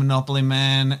dating the Monopoly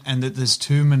man and that there's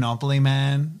 2 Monopoly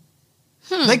man?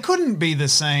 They couldn't be the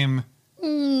same.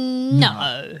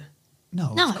 No.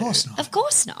 No, No. of course not. Of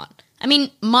course not. I mean,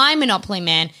 my Monopoly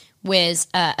man wears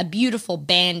a beautiful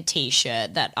band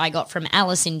T-shirt that I got from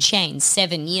Alice in Chains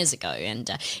 7 years ago. And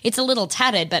it's a little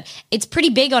tattered, but it's pretty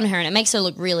big on her and it makes her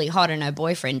look really hot in her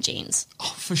boyfriend jeans.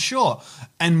 Oh, for sure.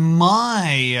 And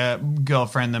my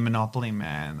girlfriend, the Monopoly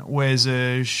man, wears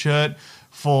a shirt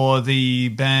for the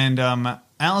band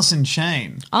Alice in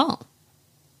Chains. Oh.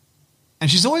 And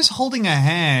she's always holding her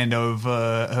hand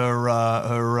over her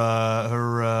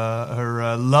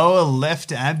lower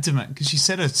left abdomen because she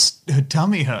said her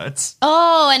tummy hurts.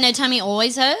 Oh, and her tummy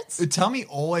always hurts? Her tummy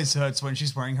always hurts when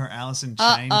she's wearing her Alice in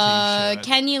Chains t-shirt.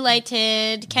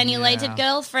 Cannulated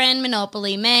girlfriend,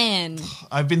 Monopoly man.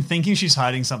 I've been thinking she's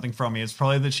hiding something from me. It's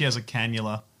probably that she has a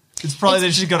cannula. It's probably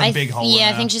that she's got a big hole in her.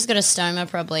 Yeah, I think she's got a stoma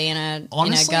probably in her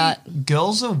Honestly, gut.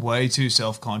 girls are way too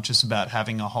self-conscious about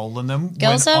having a hole in them.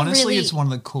 Girls are honestly, really- it's one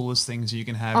of the coolest things you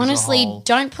can have. Honestly, is a hole.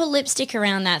 don't put lipstick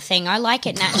around that thing. I like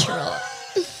it natural.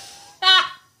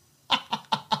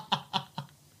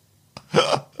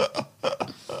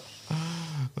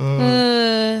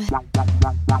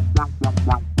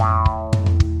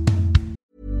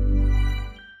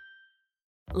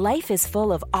 Life is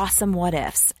full of awesome what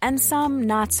ifs, and some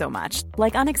not so much,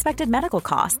 like unexpected medical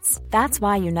costs. That's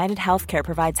why United Healthcare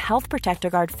provides Health Protector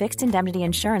Guard fixed indemnity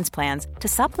insurance plans to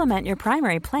supplement your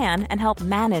primary plan and help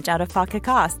manage out of pocket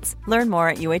costs. Learn more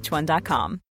at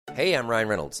uh1.com. Hey, I'm Ryan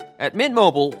Reynolds. At Mint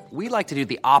Mobile, we like to do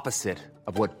the opposite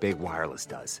of what Big Wireless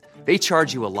does. They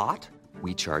charge you a lot,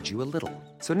 we charge you a little.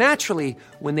 So naturally,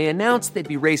 when they announced they'd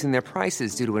be raising their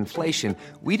prices due to inflation,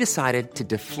 we decided to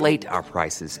deflate our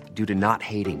prices due to not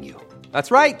hating you.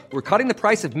 That's right. We're cutting the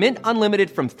price of Mint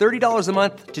Unlimited from $30 a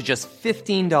month to just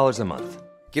 $15 a month.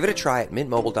 Give it a try at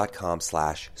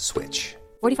mintmobile.com/switch.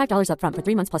 $45 up front for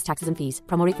 3 months plus taxes and fees.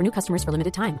 Promo rate for new customers for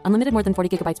limited time. Unlimited more than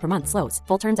 40 gigabytes per month. Slows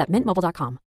full terms at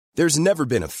mintmobile.com. There's never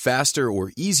been a faster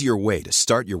or easier way to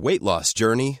start your weight loss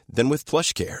journey than with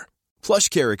PlushCare.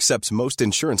 PlushCare accepts most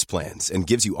insurance plans and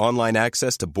gives you online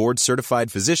access to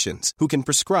board-certified physicians who can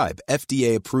prescribe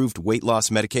FDA-approved weight loss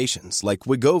medications like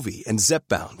Wegovy and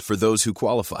Zepbound for those who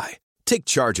qualify. Take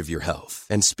charge of your health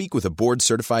and speak with a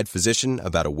board-certified physician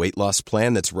about a weight loss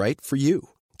plan that's right for you.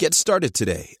 Get started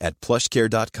today at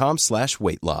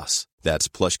plushcare.com/weight loss. That's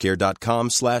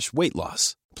plushcare.com/weight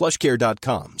loss.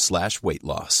 plushcare.com/weight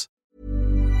loss.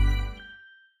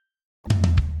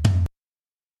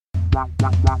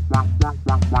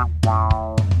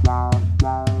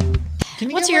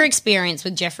 What's your experience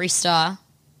with Jeffree Star?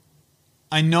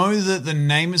 I know that the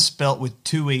name is spelt with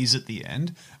 2 E's at the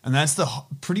end, and that's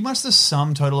pretty much the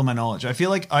sum total of my knowledge. I feel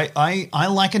like I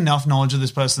like enough knowledge of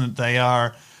this person that they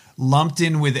are lumped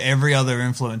in with every other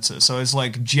influencer. So it's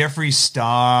like Jeffree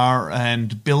Star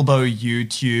and Bilbo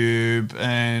YouTube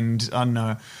and, I don't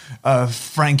know,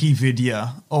 Frankie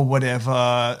Vidya or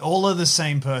whatever. All are the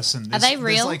same person. Are they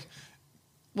real?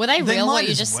 Were they real, might what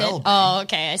you as just well said? be. Oh,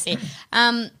 okay, I see.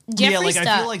 Jeffree Yeah, like Star.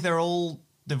 I feel like they've all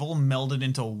melded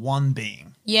into one being.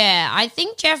 Yeah, I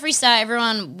think Jeffree Star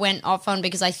everyone went off on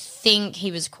because I think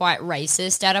he was quite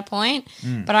racist at a point.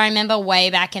 But I remember way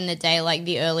back in the day, like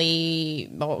the early,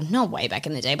 well, not way back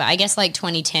in the day, but I guess like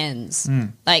 2010s,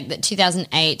 like the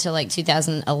 2008 to like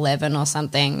 2011 or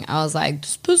something. I was like,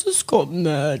 this person's got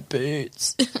mad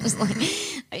boots. I was like,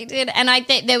 I did. And I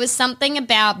think there was something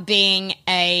about being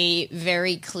a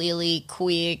very clearly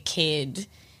queer kid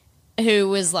who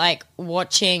was like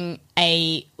watching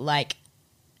a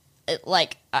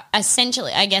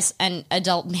essentially, I guess, an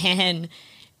adult man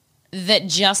that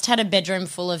just had a bedroom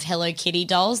full of Hello Kitty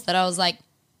dolls that I was like,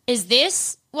 is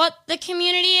this what the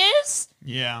community is?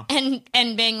 Yeah. And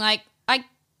being like, I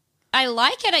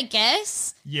like it, I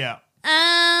guess. Yeah.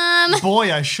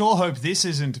 Boy, I sure hope this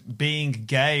isn't being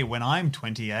gay when I'm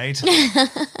 28.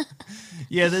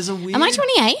 Yeah, there's a weird... Am I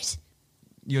 28?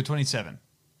 You're 27.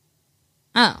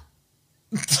 Oh.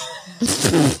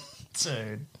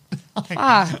 Dude. Fuck.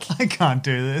 I can't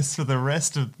do this for the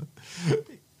rest of the...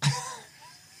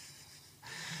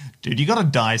 Dude, you got to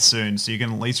die soon so you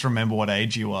can at least remember what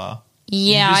age you are.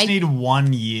 Yeah, You just I need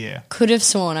 1 year. could have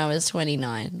sworn I was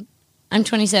 29. I'm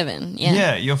 27. Yeah.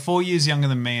 Yeah, you're 4 years younger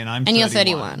than me and I'm 31. And you're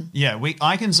 31. Yeah,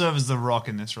 I can serve as the Rock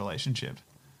in this relationship.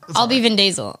 I'll be Vin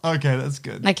Diesel. Okay, that's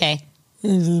good. Okay. Okay,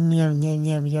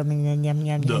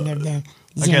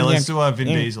 let's do our Vin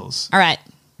Diesels. All right.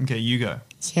 Okay, you go.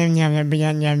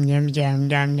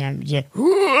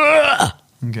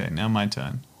 Okay, now my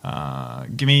turn.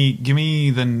 Give me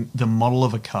the model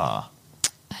of a car.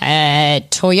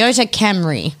 Toyota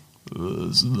Camry.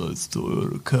 There's a nice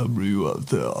Toyota Camry out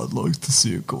there. I'd like to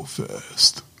see it go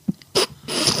fast.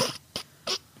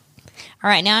 All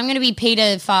right, now I'm going to be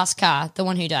Peter Fast Car, the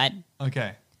one who died.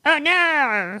 Okay. Oh,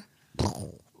 no.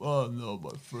 Oh no,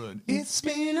 my friend. It's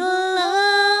been a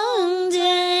long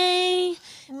day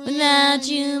without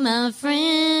you, my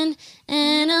friend,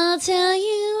 and I'll tell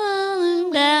you all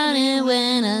about it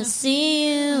when I see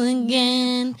you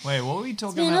again. Wait, what were we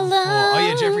talking been about a before? Oh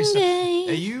yeah, long Jeffree Star. day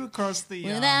Are you across the?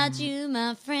 Without you,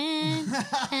 my friend,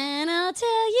 and I'll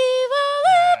tell you all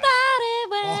about it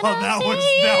when I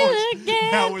see you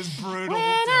again. That was brutal. When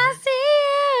I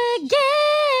see you again.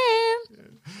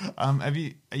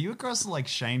 Are you across like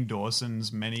Shane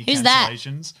Dawson's many Who's that?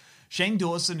 cancellations? Shane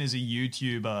Dawson is a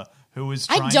YouTuber who was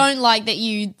I trying. don't like that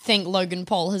you think Logan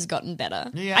Paul has gotten better.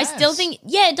 He I still has. think,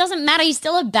 it doesn't matter. He's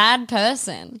still a bad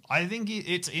person. I think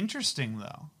it's interesting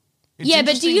though. It's Yeah,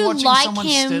 but do interesting you watching like someone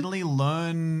him? steadily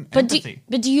learn But empathy?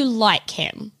 do you like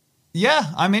him? Yeah,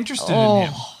 I'm interested in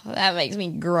him. That makes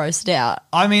me grossed out.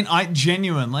 I mean, I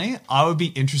would be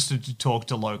interested to talk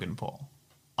to Logan Paul.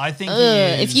 I think he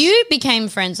is, If you became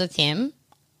friends with him,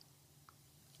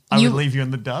 I would leave you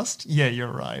in the dust. Yeah,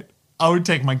 you're right. I would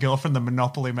take my girlfriend, the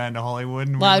Monopoly Man, to Hollywood.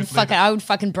 And well, we would live I would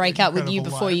fucking break up with you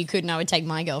incredible before life. you could, and I would take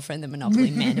my girlfriend, the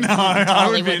Monopoly Man, to I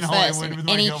would be in Hollywood first. Hollywood And with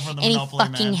my girlfriend, the any Monopoly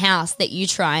fucking Man. house that you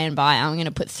try and buy, I'm going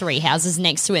to put 3 houses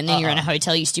next to it, and then you're in a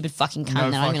hotel, you stupid fucking cunt, No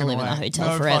and then I'm going to fucking live in the way. hotel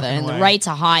No forever. fucking And the way. rates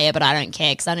are higher, but I don't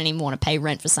care because I don't even want to pay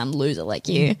rent for some loser like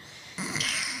you.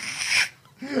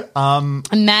 I'm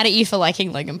mad at you for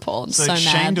liking Logan Paul. I'm so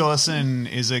Shane mad. Dawson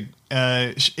is a.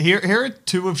 Here are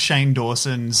 2 of Shane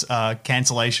Dawson's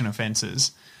cancellation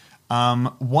offenses.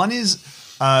 One is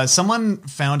someone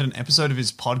found an episode of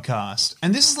his podcast,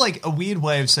 and this is like a weird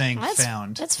way of saying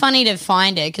found. That's funny to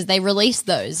find it because they release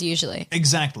those usually.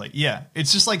 Exactly, yeah.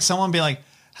 It's just like someone be like,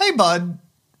 "Hey, bud,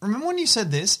 remember when you said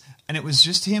this?" And it was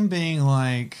just him being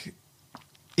like,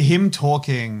 him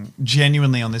talking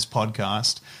genuinely on this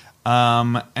podcast,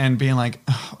 and being like,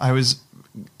 I was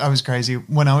crazy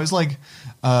when I was like,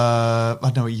 I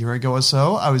don't know, a year ago or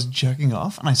so, I was jerking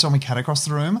off and I saw my cat across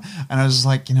the room and I was just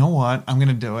like, you know what, I'm going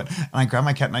to do it. And I grabbed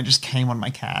my cat and I just came on my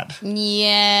cat.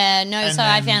 Yeah, no, And so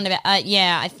I then- found about,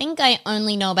 I think I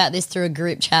only know about this through a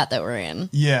group chat that we're in.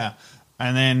 Yeah.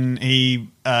 And then he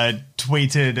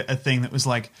tweeted a thing that was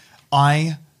like,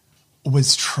 I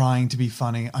was trying to be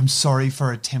funny. I'm sorry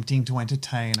for attempting to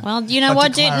entertain. Well, you know But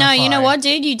what, to dude? No, you know clarify- what,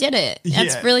 dude? You did it.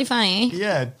 That's Yeah. really funny.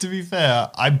 Yeah, to be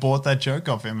fair, I bought that joke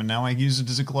off him and now I use it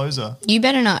as a closer. You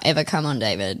better not ever come on,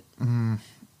 David. And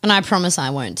I promise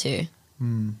I won't too.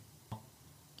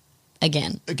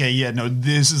 Again. Okay, yeah, no,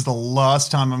 this is the last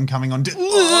time I'm coming on.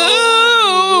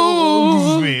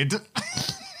 Oh, weird.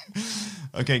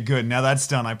 Okay, good. Now that's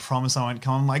done. I promise I won't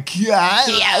come on my cat.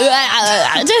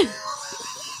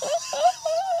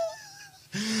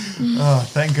 Oh,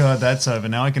 thank God that's over.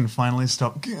 Now I can finally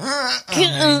stop.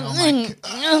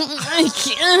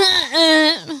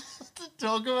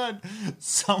 Talk about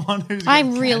someone who's I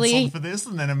got really- cancelled for this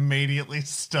and then immediately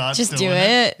start Just doing do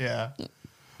it. Yeah,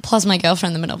 Plus, my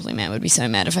girlfriend, the Monopoly Man, would be so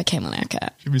mad if I came on our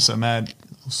cat. she'd be so mad.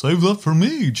 Save that for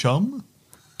me, chum.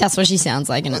 That's what she sounds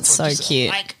like, and it's That's so what she sounds cute.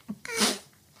 like.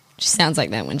 She sounds like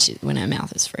that when her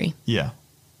mouth is free. Yeah.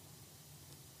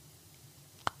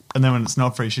 And then when it's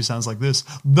not free, she sounds like this.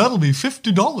 That'll be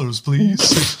 $50,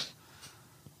 please.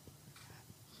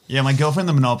 Yeah, my girlfriend,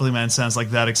 the Monopoly Man, sounds like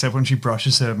that, except when she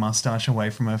brushes her mustache away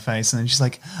from her face, and then she's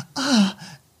like,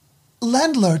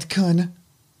 landlord kun.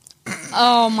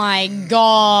 Oh my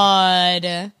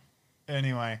God.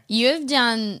 Anyway. You've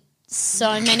done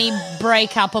so many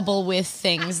break-upable with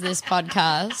things this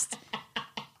podcast.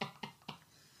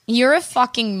 You're a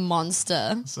fucking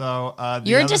monster. So,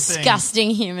 You're a disgusting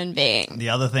human being. The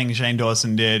other thing Shane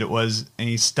Dawson did was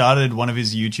he started one of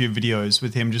his YouTube videos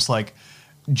with him just like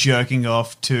jerking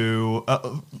off to,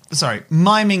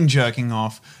 miming jerking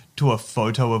off to a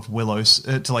photo of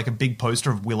to like a big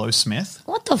poster of Willow Smith.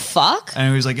 What the fuck? And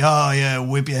he was like, oh yeah,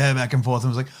 whip your hair back and forth.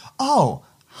 And I was like, oh,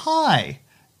 hi.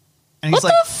 And he's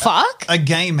What like the fuck? a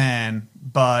gay man,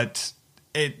 but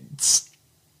it's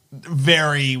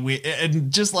very weird.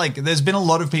 And just like, there's been a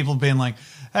lot of people being like,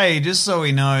 hey, just so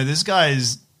we know, this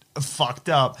guy's fucked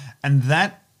up. And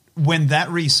that, when that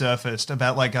resurfaced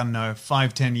about like, I don't know,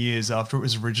 5-10 years after it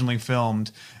was originally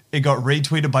filmed, it got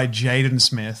retweeted by Jaden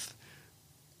Smith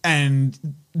and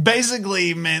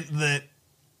basically meant that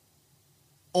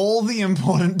all the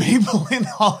important people in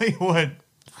Hollywood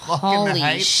fucking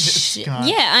hate this guy.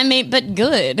 Yeah, I mean, but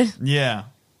good. Yeah.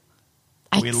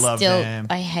 We love him.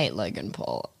 I hate Logan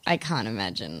Paul. I can't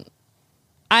imagine.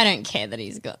 I don't care that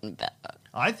he's gotten better.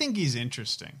 I think he's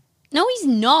interesting. No, he's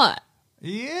not.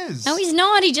 He is. No, he's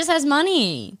not. He just has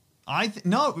money.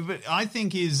 No, but I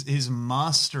think his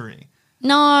mastery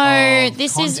No, of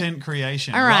this content is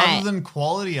creation all right. rather than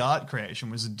quality art creation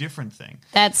was a different thing.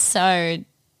 That's so.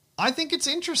 I think it's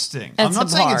interesting. That's I'm not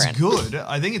saying abhorrent. it's good.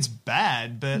 I think it's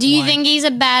bad, but Do you think he's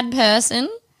a bad person?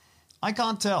 I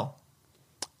can't tell.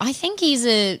 I think he's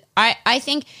a. I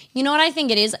think, you know what I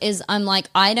think it is I'm like,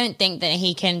 I don't think that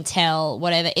he can tell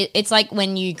whatever. It's like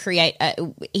when you create.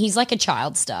 He's like a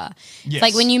child star. Yes. It's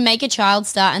like when you make a child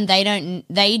star and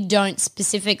they don't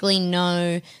specifically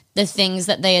know the things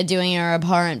that they are doing are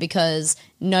abhorrent because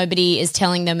nobody is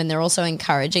telling them and they're also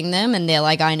encouraging them and they're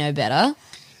like, I know better.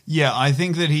 Yeah, I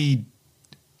think that he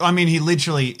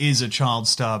literally is a child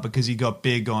star because he got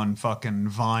big on fucking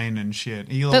Vine and shit.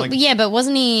 But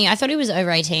wasn't he? I thought he was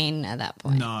over 18 at that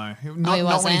point. No, he not when he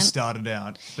wasn't? started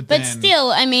out. But But then,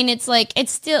 still, I mean, it's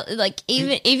still like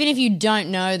even if you don't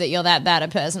know that you're that bad a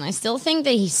person, I still think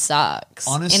that he sucks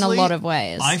honestly, in a lot of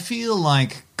ways. I feel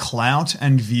like clout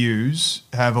and views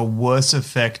have a worse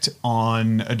effect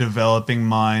on a developing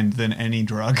mind than any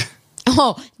drug.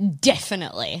 Oh,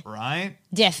 definitely, Right?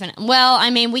 definitely. Well, I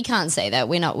mean, we can't say that.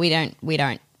 We don't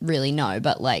really know,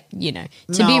 but like, you know,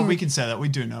 We can say that. We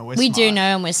do know. we do know,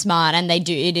 and we're smart, and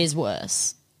it is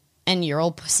worse. And you're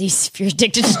all pussies if you're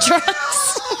addicted to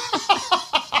drugs.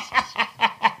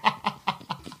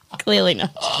 Clearly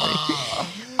not.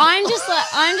 I'm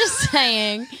just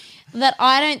saying that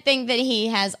I don't think that he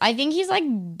has. I think he's like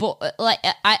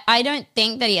I don't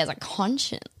think that he has a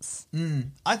conscience.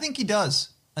 I think he does.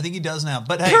 I think he does now.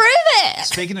 But hey, Prove it.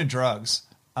 speaking of drugs,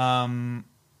 we had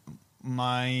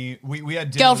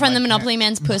dinner Girlfriend, with the my Monopoly parents.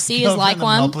 man's pussy is Girlfriend, like the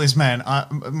one. Monopoly's man.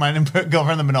 My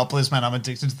girlfriend, the Monopoly's man. I'm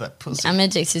addicted to that pussy. I'm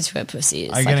addicted to a pussy.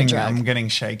 It's like a drug. I'm getting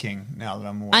shaking now that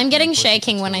I'm. I'm getting watching pussy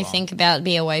shaking for when too I long think about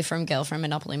be away from girlfriend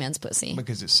Monopoly man's pussy.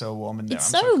 because it's so warm in there.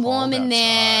 It's I'm so cold warm in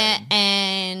there, outside.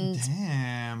 and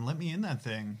Damn, let me in that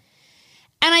thing.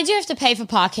 I do have to pay for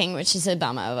parking, which is a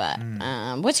bummer.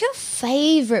 But what's your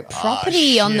favorite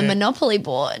property on the shit. Monopoly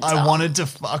board? I wanted to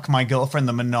fuck my girlfriend,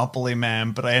 the Monopoly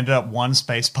man, but I ended up one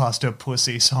space past her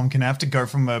pussy, so I'm gonna have to go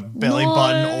from her belly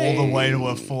button all the way to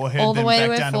her forehead, all the then way back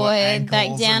to her down forehead, to her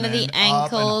back down to the and then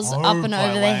ankles, hope up and I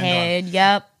over the land on- head.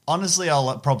 Yep. Honestly,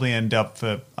 I'll probably end up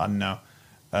for, I don't know,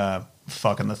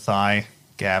 fucking the thigh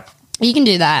gap. You can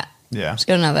do that. Yeah, Just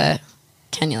got another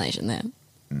cannulation there.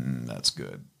 that's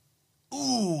good.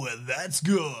 Ooh, that's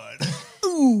good.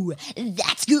 Ooh,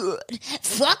 that's good.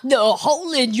 Fuck the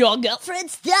hole in your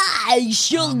girlfriend's thigh.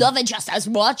 She'll love it just as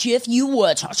much if you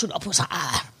were touching up with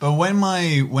her. But when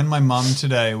my mum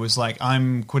today was like,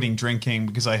 I'm quitting drinking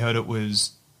because I heard it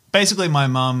was basically my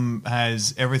mum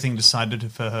has everything decided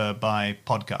for her by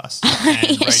podcasts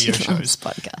and She radio loves shows.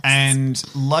 podcasts. And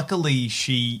luckily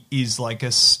she is like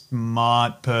a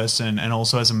smart person and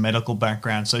also has a medical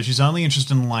background. So she's only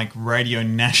interested in like radio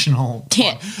national,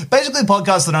 Yeah. basically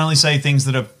podcasts that only say things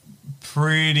that are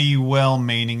pretty well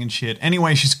meaning and shit.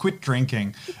 Anyway, she's quit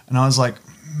drinking. And I was like,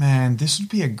 man, this would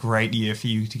be a great year for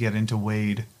you to get into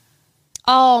weed.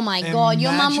 Oh my God,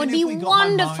 your mum Imagine would if be we got my mum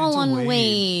wonderful into on weed.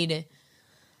 weed.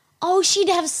 Oh, she'd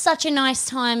have such a nice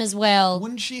time as well.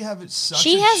 Wouldn't she have it such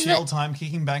She a has chill the- time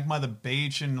kicking back by the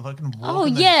beach and fucking Oh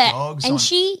walking the yeah, dogs and on-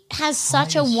 she has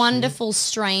such a as shit. wonderful,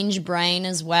 strange brain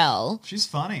as well. She's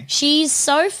funny. She's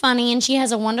so funny, and she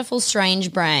has a wonderful,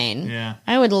 strange brain. Yeah.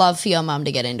 I would love for your mum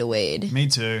to get into weed. Me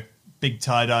too. Big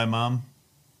tie-dye mum.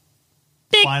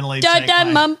 Big tie-dye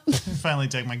mum. Finally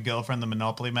take my girlfriend, the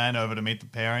Monopoly man, over to meet the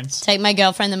parents. Take my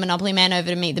girlfriend, the Monopoly man, over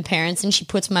to meet the parents, and she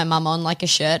puts my mum on like a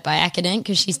shirt by accident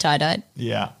because she's tie-dyed.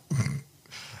 Yeah.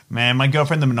 Man, my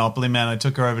girlfriend, the Monopoly man, I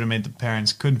took her over to meet the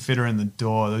parents. Couldn't fit her in the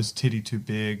door. Those titty too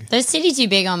big. Those titties too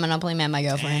big on Monopoly man, my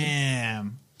girlfriend.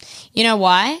 Damn. You know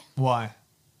why? Why?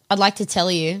 I'd like to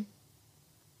tell you.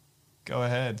 Go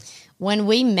ahead. When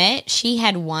we met, she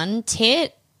had one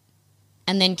tit,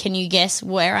 and then can you guess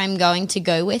where I'm going to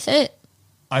go with it?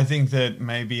 I think that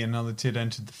maybe another tit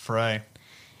entered the fray.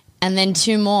 And then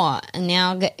two more, and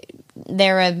now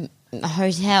they're a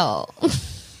hotel.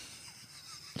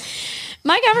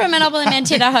 My girlfriend Monopoly man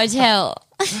tit a hotel.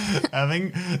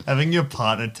 having your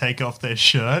partner take off their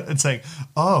shirt and saying,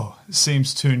 "Oh,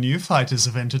 seems 2 new fighters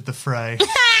have entered the fray."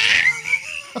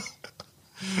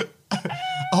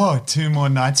 Oh, 2 more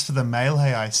nights for the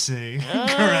melee, I see.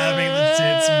 Grabbing the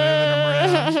tits, moving them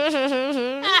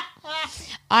around.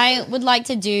 I would like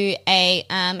to do a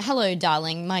hello,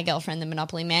 darling, my girlfriend, the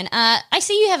Monopoly Man. I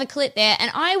see you have a clit there,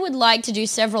 and I would like to do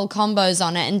several combos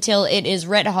on it until it is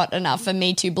red hot enough for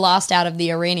me to blast out of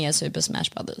the arena Super Smash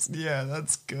Brothers. Yeah,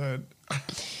 that's good.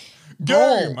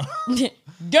 Game!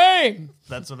 Game!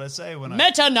 That's what I say when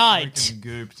Meta I Knight! freaking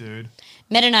goop, dude.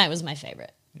 Meta Knight was my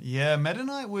favorite. Yeah, Meta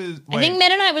Knight was... I think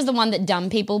Meta Knight was the one that dumb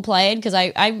people played because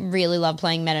I really love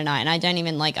playing Meta Knight, and I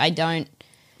don't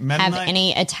have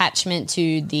any attachment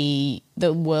to the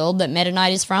world that Meta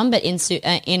Knight is from, but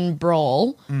in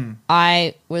Brawl,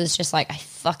 I was just like, I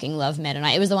fucking love Meta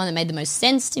Knight. It was the one that made the most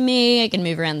sense to me. I can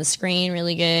move around the screen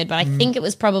really good, but I think it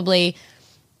was probably...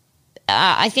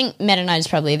 I think Meta Knight is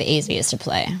probably the easiest to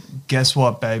play. Guess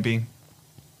what, baby?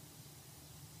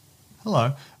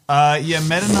 Hello.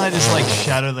 Meta Knight is like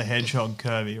Shadow the Hedgehog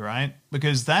Kirby, right?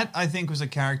 Because that, I think, was a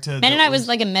character... Meta Knight was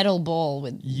like a metal ball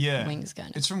with wings kind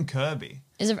of. It's from Kirby.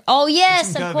 Is it? Oh,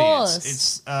 yes, of course.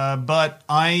 It's but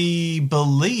I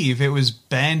believe it was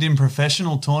banned in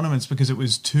professional tournaments because it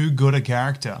was too good a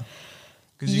character.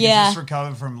 Because you could just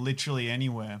recover from literally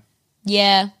anywhere.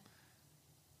 Yeah.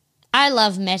 I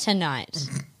love Meta Knight.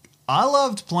 I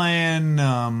loved playing...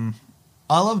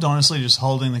 I loved, honestly, just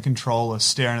holding the controller,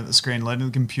 staring at the screen, letting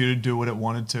the computer do what it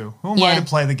wanted to. Who am I to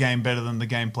play the game better than the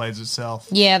game plays itself?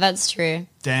 Yeah, that's true.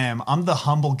 Damn, I'm the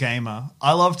humble gamer.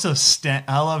 I love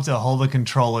to hold the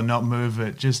controller, not move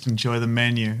it, just enjoy the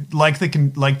menu, like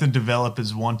the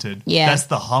developers wanted. Yeah, that's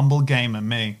the humble gamer,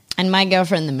 me. And my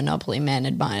girlfriend, the Monopoly Man,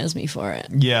 admires me for it.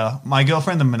 Yeah, my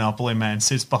girlfriend, the Monopoly Man,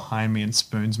 sits behind me and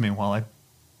spoons me while I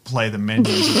play the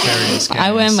menus of various games.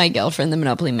 I wear my girlfriend, the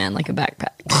Monopoly Man, like a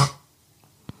backpack.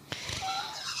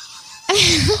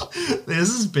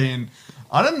 This has been,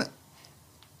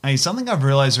 something I've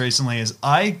realized recently is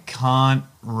I can't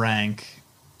rank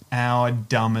our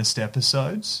dumbest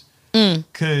episodes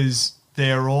because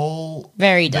they're all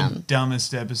very dumb. The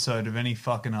dumbest episode of any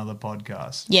fucking other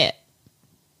podcast. Yeah.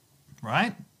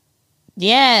 Right?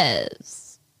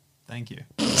 Yes. Thank you.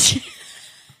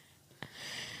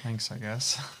 Thanks, I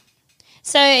guess.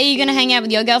 So are you going to hang out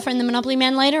with your girlfriend, the Monopoly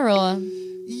Man, later, or...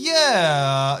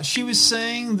 Yeah, she was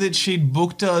saying that she'd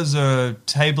booked us a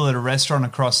table at a restaurant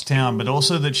across town, but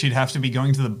also that she'd have to be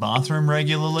going to the bathroom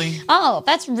regularly. Oh,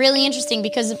 that's really interesting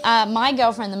because my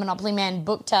girlfriend, the Monopoly Man,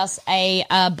 booked us a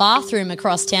bathroom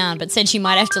across town, but said she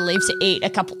might have to leave to eat a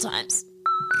couple times.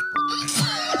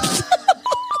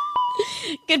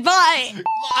 Goodbye.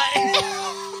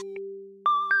 Bye.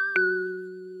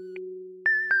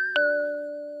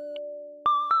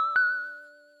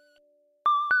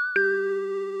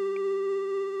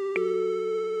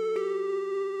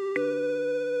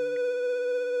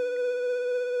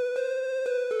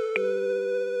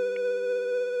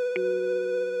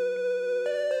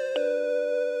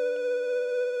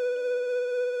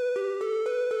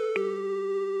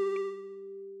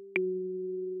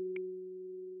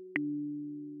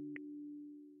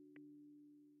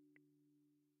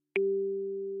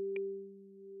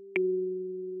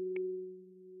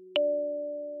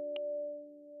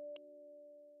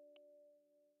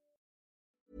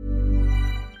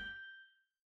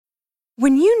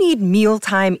 When you need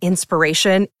mealtime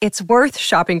inspiration, it's worth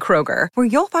shopping Kroger, where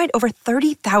you'll find over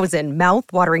 30,000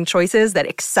 mouth-watering choices that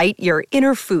excite your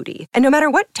inner foodie. And no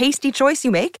matter what tasty choice you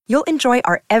make, you'll enjoy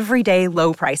our everyday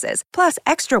low prices, plus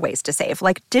extra ways to save,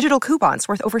 like digital coupons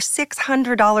worth over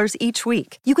 $600 each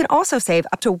week. You can also save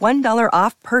up to $1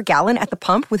 off per gallon at the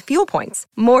pump with fuel points.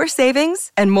 More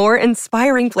savings and more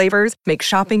inspiring flavors make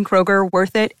shopping Kroger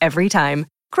worth it every time.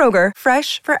 Kroger,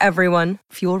 fresh for everyone.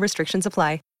 Fuel restrictions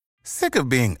apply. Sick of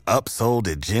being upsold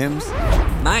at gyms?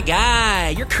 My guy,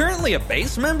 you're currently a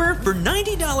base member. For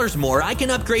 $90 more, I can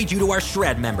upgrade you to our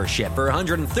Shred membership. For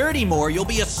 $130 more, you'll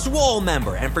be a Swole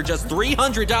member. And for just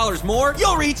 $300 more,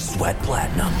 you'll reach Sweat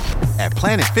Platinum. At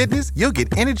Planet Fitness, you'll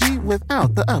get energy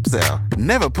without the upsell.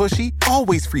 Never pushy,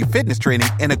 always free fitness training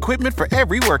and equipment for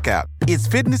every workout. It's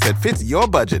fitness that fits your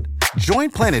budget.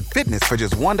 Join Planet Fitness for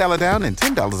just $1 down and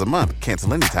 $10 a month.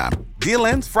 Cancel anytime. Deal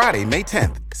ends Friday, May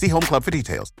 10th. See Home Club for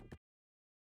details.